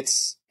things, and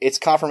it's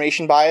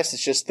confirmation bias.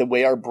 It's just the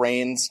way our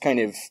brains kind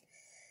of,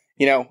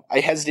 I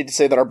hesitate to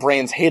say that our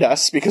brains hate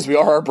us because we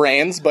are our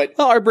brains, but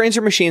our brains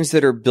are machines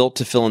that are built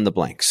to fill in the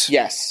blanks.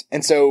 Yes.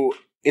 And so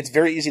it's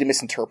very easy to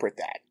misinterpret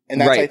that. And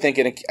that's, right.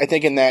 I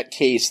think in that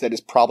case, that is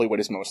probably what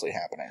is mostly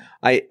happening.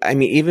 I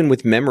mean, even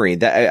with memory,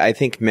 I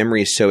think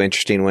memory is so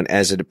interesting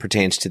as it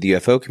pertains to the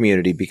UFO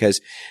community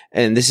because,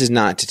 and this is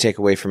not to take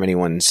away from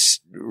anyone's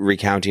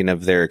recounting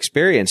of their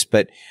experience,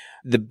 but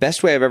the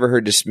best way I've ever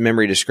heard this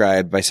memory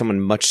described by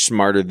someone much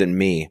smarter than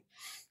me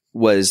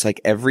was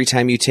like every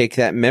time you take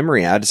that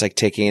memory out, it's like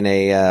taking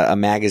a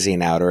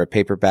magazine out or a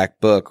paperback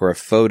book or a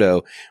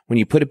photo. When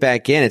you put it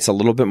back in, it's a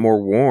little bit more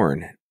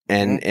worn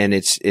and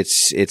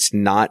it's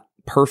not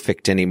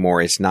perfect anymore.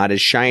 It's not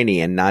as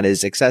shiny and not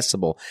as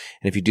accessible.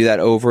 And if you do that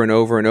over and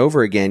over and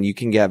over again, you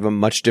can have a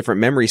much different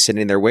memory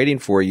sitting there waiting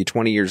for you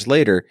 20 years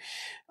later.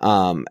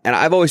 And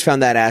I've always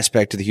found that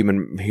aspect of the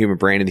human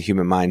brain and the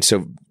human mind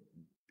so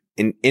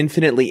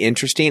infinitely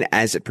interesting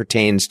as it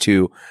pertains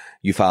to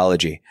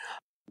ufology.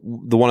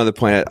 The one other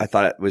point I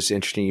thought it was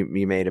interesting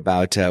you made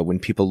about when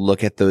people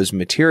look at those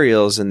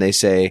materials and they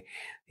say,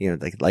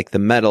 like the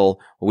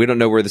metal, well, we don't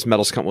know where this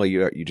metal's come. Well,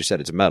 you just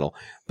said it's a metal,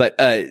 but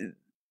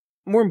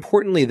more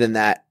importantly than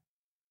that,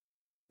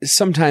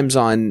 sometimes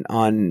on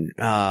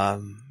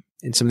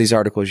in some of these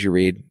articles you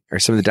read or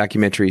some of the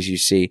documentaries you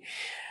see,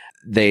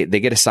 they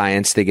get a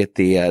science, they get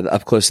the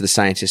up close to the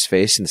scientist's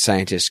face, and the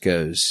scientist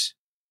goes,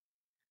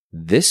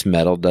 "This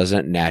metal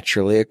doesn't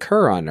naturally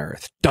occur on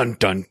Earth." Dun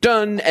dun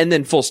dun, and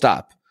then full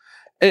stop.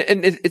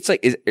 And it's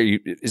like,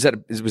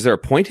 was there a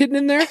point hidden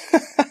in there?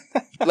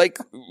 Like,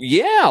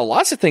 yeah,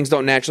 lots of things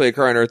don't naturally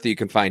occur on Earth that you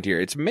can find here.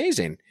 It's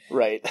amazing.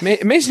 Right.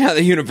 Amazing how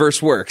the universe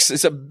works.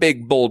 It's a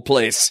big, bold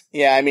place.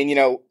 Yeah, I mean,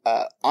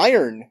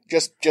 iron,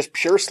 just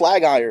pure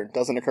slag iron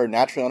doesn't occur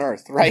naturally on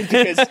Earth, right?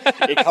 Because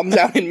it comes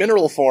out in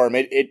mineral form.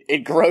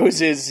 It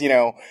grows as,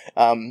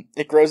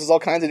 it grows as all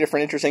kinds of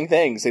different interesting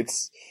things.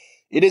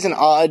 It is an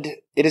odd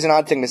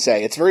thing to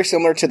say. It's very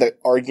similar to the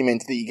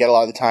argument that you get a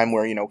lot of the time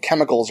where,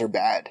 chemicals are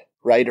bad,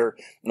 right? Or,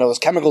 there's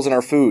chemicals in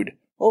our food.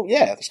 Well,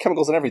 yeah, there's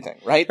chemicals in everything,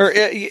 right? Or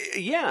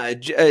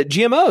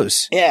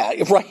GMOs. Yeah,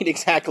 right,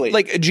 exactly.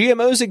 Like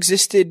GMOs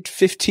existed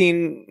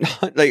 15.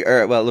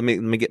 Let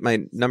me get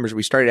my numbers.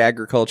 We started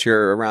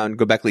agriculture around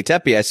Göbekli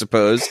Tepe, I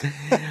suppose.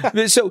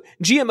 So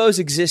GMOs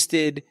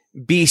existed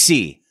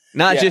BC.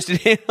 Not just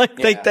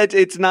that.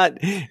 It's not.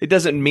 It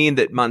doesn't mean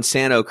that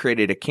Monsanto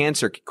created a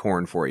cancer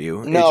corn for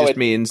you. No, it just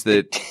means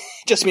that.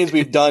 Just means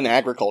we've done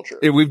agriculture.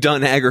 We've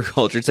done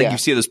agriculture. It's like you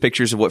see those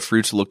pictures of what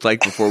fruits looked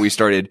like before we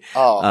started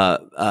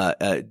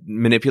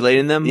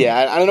manipulating them. Yeah,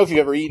 I don't know if you've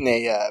ever eaten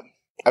I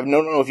don't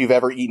know if you've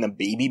ever eaten a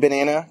baby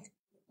banana.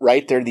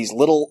 Right? They're these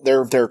little.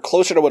 They're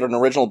closer to what an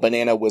original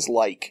banana was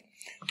like.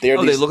 They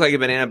look like a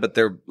banana, but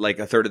they're like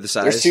a third of the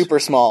size. They're super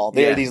small.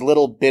 They're these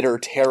little bitter,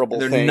 terrible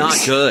things. They're not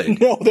good.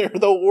 No, they're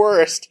the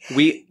worst.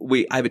 I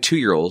have a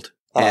 2-year-old,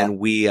 and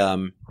we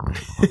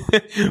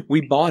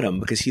bought him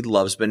because he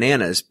loves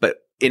bananas, but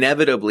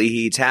inevitably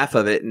he eats half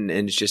of it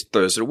and just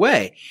throws it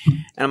away.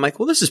 And I'm like,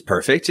 well, this is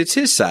perfect. It's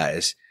his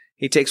size.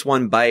 He takes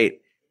one bite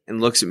and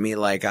looks at me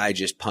like I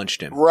just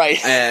punched him. Right.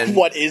 And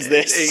what is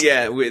this?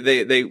 Yeah,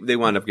 they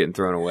wound up getting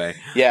thrown away.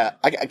 Yeah.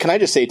 Can I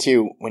just say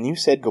too, when you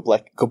said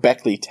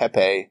Göbekli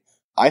Tepe,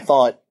 I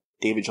thought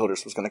David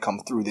Childress was going to come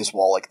through this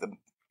wall like the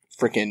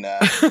freaking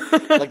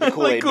like the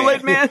Kool-Aid,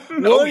 Kool-Aid man.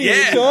 What are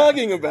you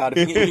talking about?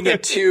 You can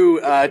get two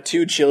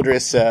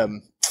Childress.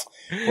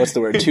 What's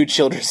the word? 2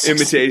 Childress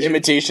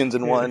imitations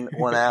in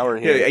 1 hour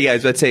here. Yeah. I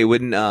was about to say it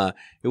wouldn't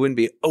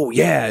be. Oh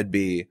yeah, it'd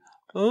be.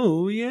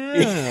 Oh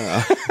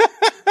yeah.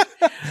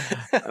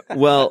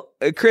 Well,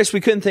 Chris,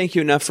 we couldn't thank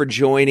you enough for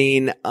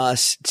joining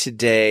us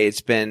today.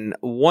 It's been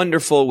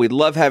wonderful. We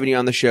love having you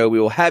on the show. We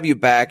will have you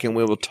back and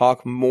we will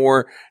talk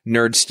more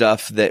nerd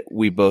stuff that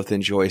we both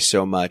enjoy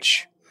so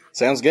much.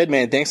 Sounds good,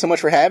 man. Thanks so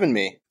much for having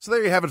me. So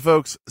there you have it,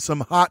 folks.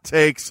 Some hot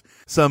takes,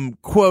 some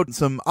quotes,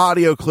 some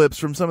audio clips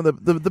from some of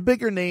the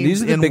bigger names.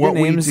 These are the bigger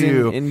names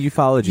in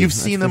ufology. You've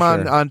seen them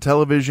on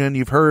television.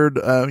 You've heard,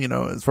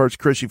 as far as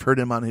Chris, you've heard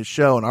him on his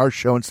show and our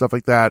show and stuff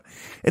like that.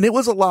 And it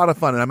was a lot of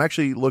fun. And I'm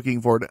actually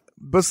looking forward to,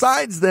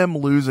 besides them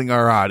losing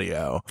our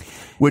audio,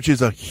 which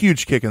is a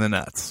huge kick in the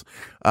nuts.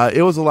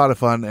 It was a lot of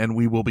fun, and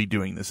we will be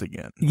doing this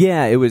again.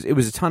 Yeah, it was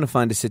a ton of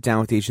fun to sit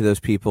down with each of those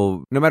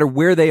people. No matter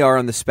where they are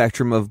on the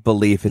spectrum of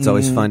belief, it's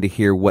always fun to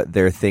hear what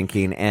they're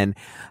thinking, and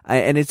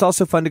it's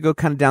also fun to go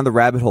kind of down the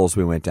rabbit holes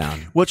we went down.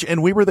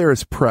 And we were there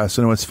as press,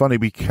 and it was funny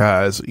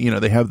because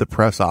they have the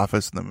press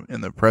office in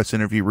the press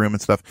interview room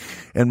and stuff,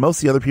 and most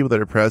of the other people that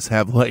are press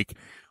have like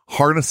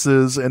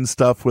harnesses and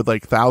stuff with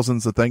like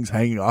thousands of things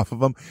hanging off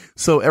of them.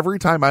 So every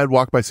time I'd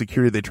walk by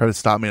security, they try to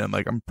stop me and I'm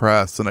like, I'm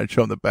press, and I'd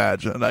show them the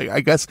badge. And I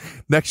guess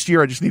next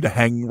year I just need to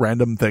hang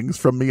random things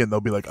from me and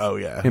they'll be like, oh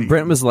yeah. And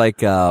Brent was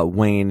like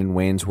Wayne in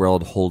Wayne's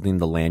World holding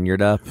the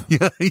lanyard up.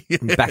 Yeah.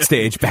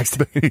 Backstage.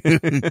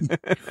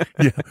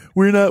 Yeah.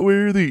 We're not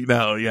worthy.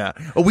 No, yeah.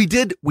 Oh, we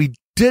did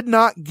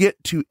not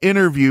get to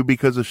interview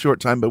because of short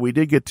time, but we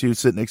did get to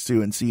sit next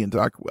to and see and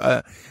talk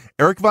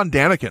Eric von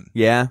Daniken.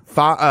 Yeah.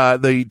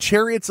 The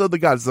Chariots of the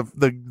Gods,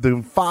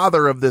 the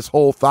father of this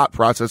whole thought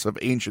process of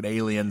ancient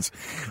aliens.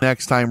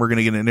 Next time we're going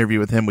to get an interview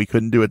with him. We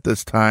couldn't do it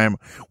this time.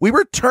 We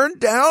were turned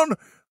down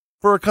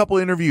for a couple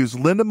interviews.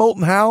 Linda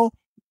Moulton Howe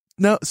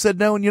said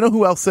no. And you know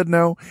who else said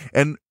no?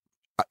 And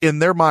in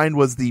their mind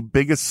was the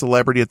biggest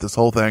celebrity at this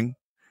whole thing?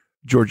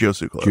 Giorgio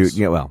Tsoukalos.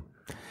 Yeah, well.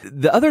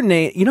 The other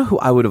name, you know who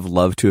I would have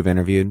loved to have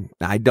interviewed?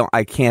 I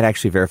can't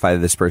actually verify that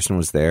this person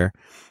was there.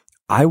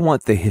 I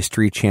want the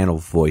History Channel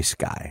voice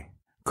guy.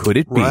 Could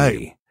it be?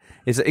 Right.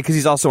 Is it because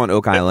he's also on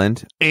Oak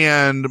Island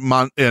and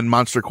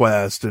Monster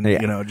Quest and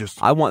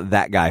I want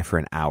that guy for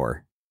an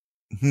hour.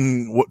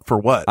 What for?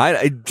 What?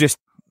 I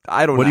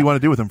don't know. What do you want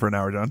to do with him for an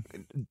hour, John?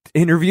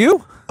 Interview?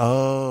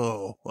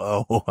 Oh,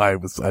 I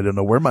don't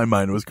know where my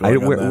mind was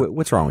going.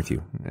 What's wrong with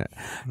you?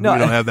 No, we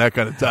don't have that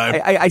kind of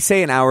time. I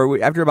say an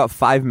hour. After about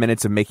 5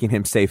 minutes of making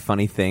him say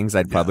funny things,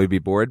 I'd probably be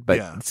bored,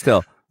 but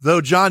still. Though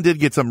John did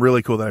get something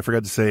really cool that I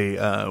forgot to say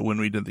when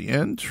we did the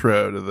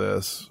intro to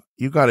this.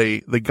 You got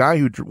the guy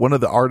one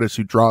of the artists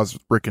who draws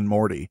Rick and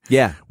Morty.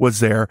 Yeah.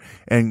 Was there,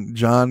 and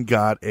John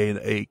got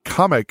a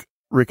comic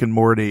Rick and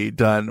Morty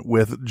done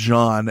with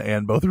John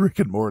and both Rick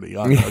and Morty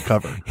on the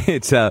cover.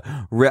 It's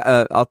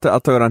I'll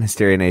throw it on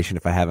Hysteria Nation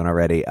if I haven't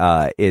already.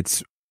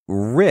 It's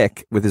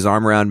Rick with his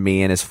arm around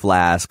me and his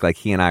flask, like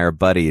he and I are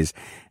buddies.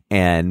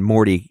 And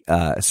Morty,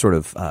 sort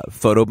of,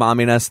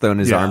 photobombing us, throwing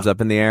his arms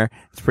up in the air.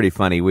 It's pretty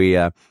funny.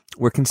 We're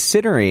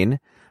considering,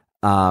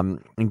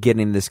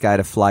 getting this guy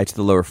to fly to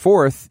the lower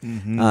fourth,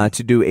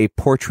 to do a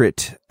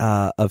portrait,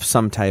 of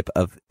some type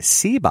of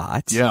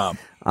Seabot. Yeah.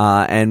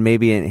 And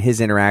maybe in his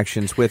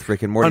interactions with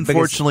Rick and Morty.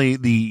 Unfortunately,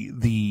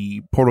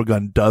 the portal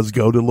gun does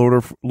go to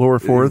lower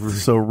fourth,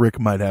 so Rick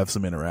might have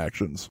some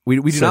interactions. We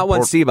do not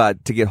want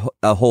Seabot to get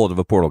a hold of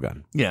a portal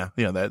gun. Yeah,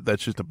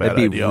 that's just a bad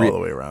idea all the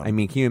way around. I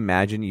mean, can you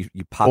imagine you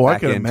pop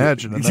back in? I can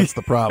imagine, and that's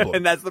the problem.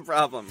 And that's the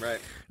problem, right?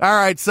 All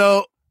right,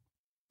 so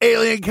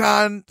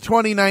AlienCon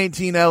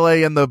 2019 LA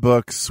in the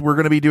books. We're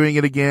going to be doing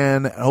it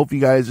again. I hope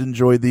you guys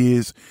enjoyed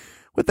these.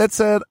 With that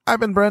said, I've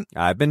been Brent.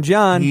 I've been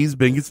John. He's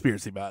been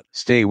Conspiracy Bot.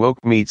 Stay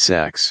woke, meat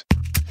sacks.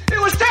 It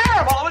was terrible!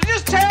 terrible. It was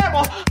just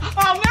terrible.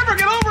 I'll never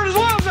get over it as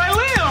long as I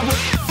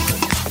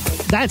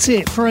live. That's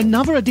it for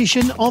another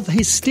edition of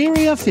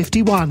Hysteria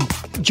 51.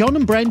 John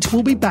and Brent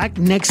will be back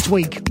next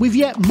week with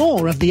yet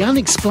more of the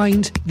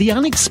unexplained, the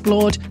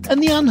unexplored,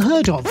 and the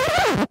unheard of.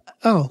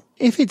 Oh,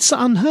 if it's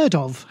unheard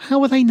of, how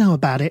will they know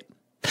about it?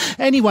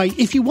 Anyway,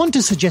 if you want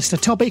to suggest a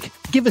topic,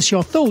 give us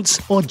your thoughts,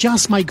 or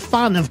just make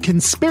fun of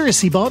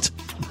Conspiracy Bot,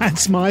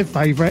 that's my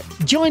favourite.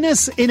 Join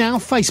us in our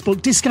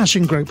Facebook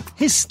discussion group,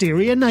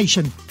 Hysteria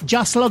Nation.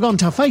 Just log on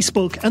to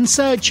Facebook and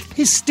search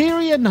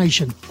Hysteria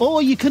Nation,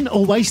 or you can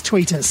always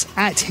tweet us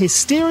at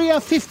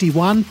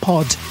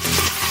Hysteria51pod.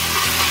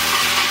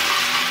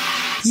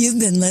 You've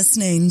been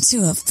listening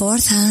to A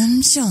Fourth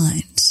Hand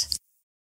Joint.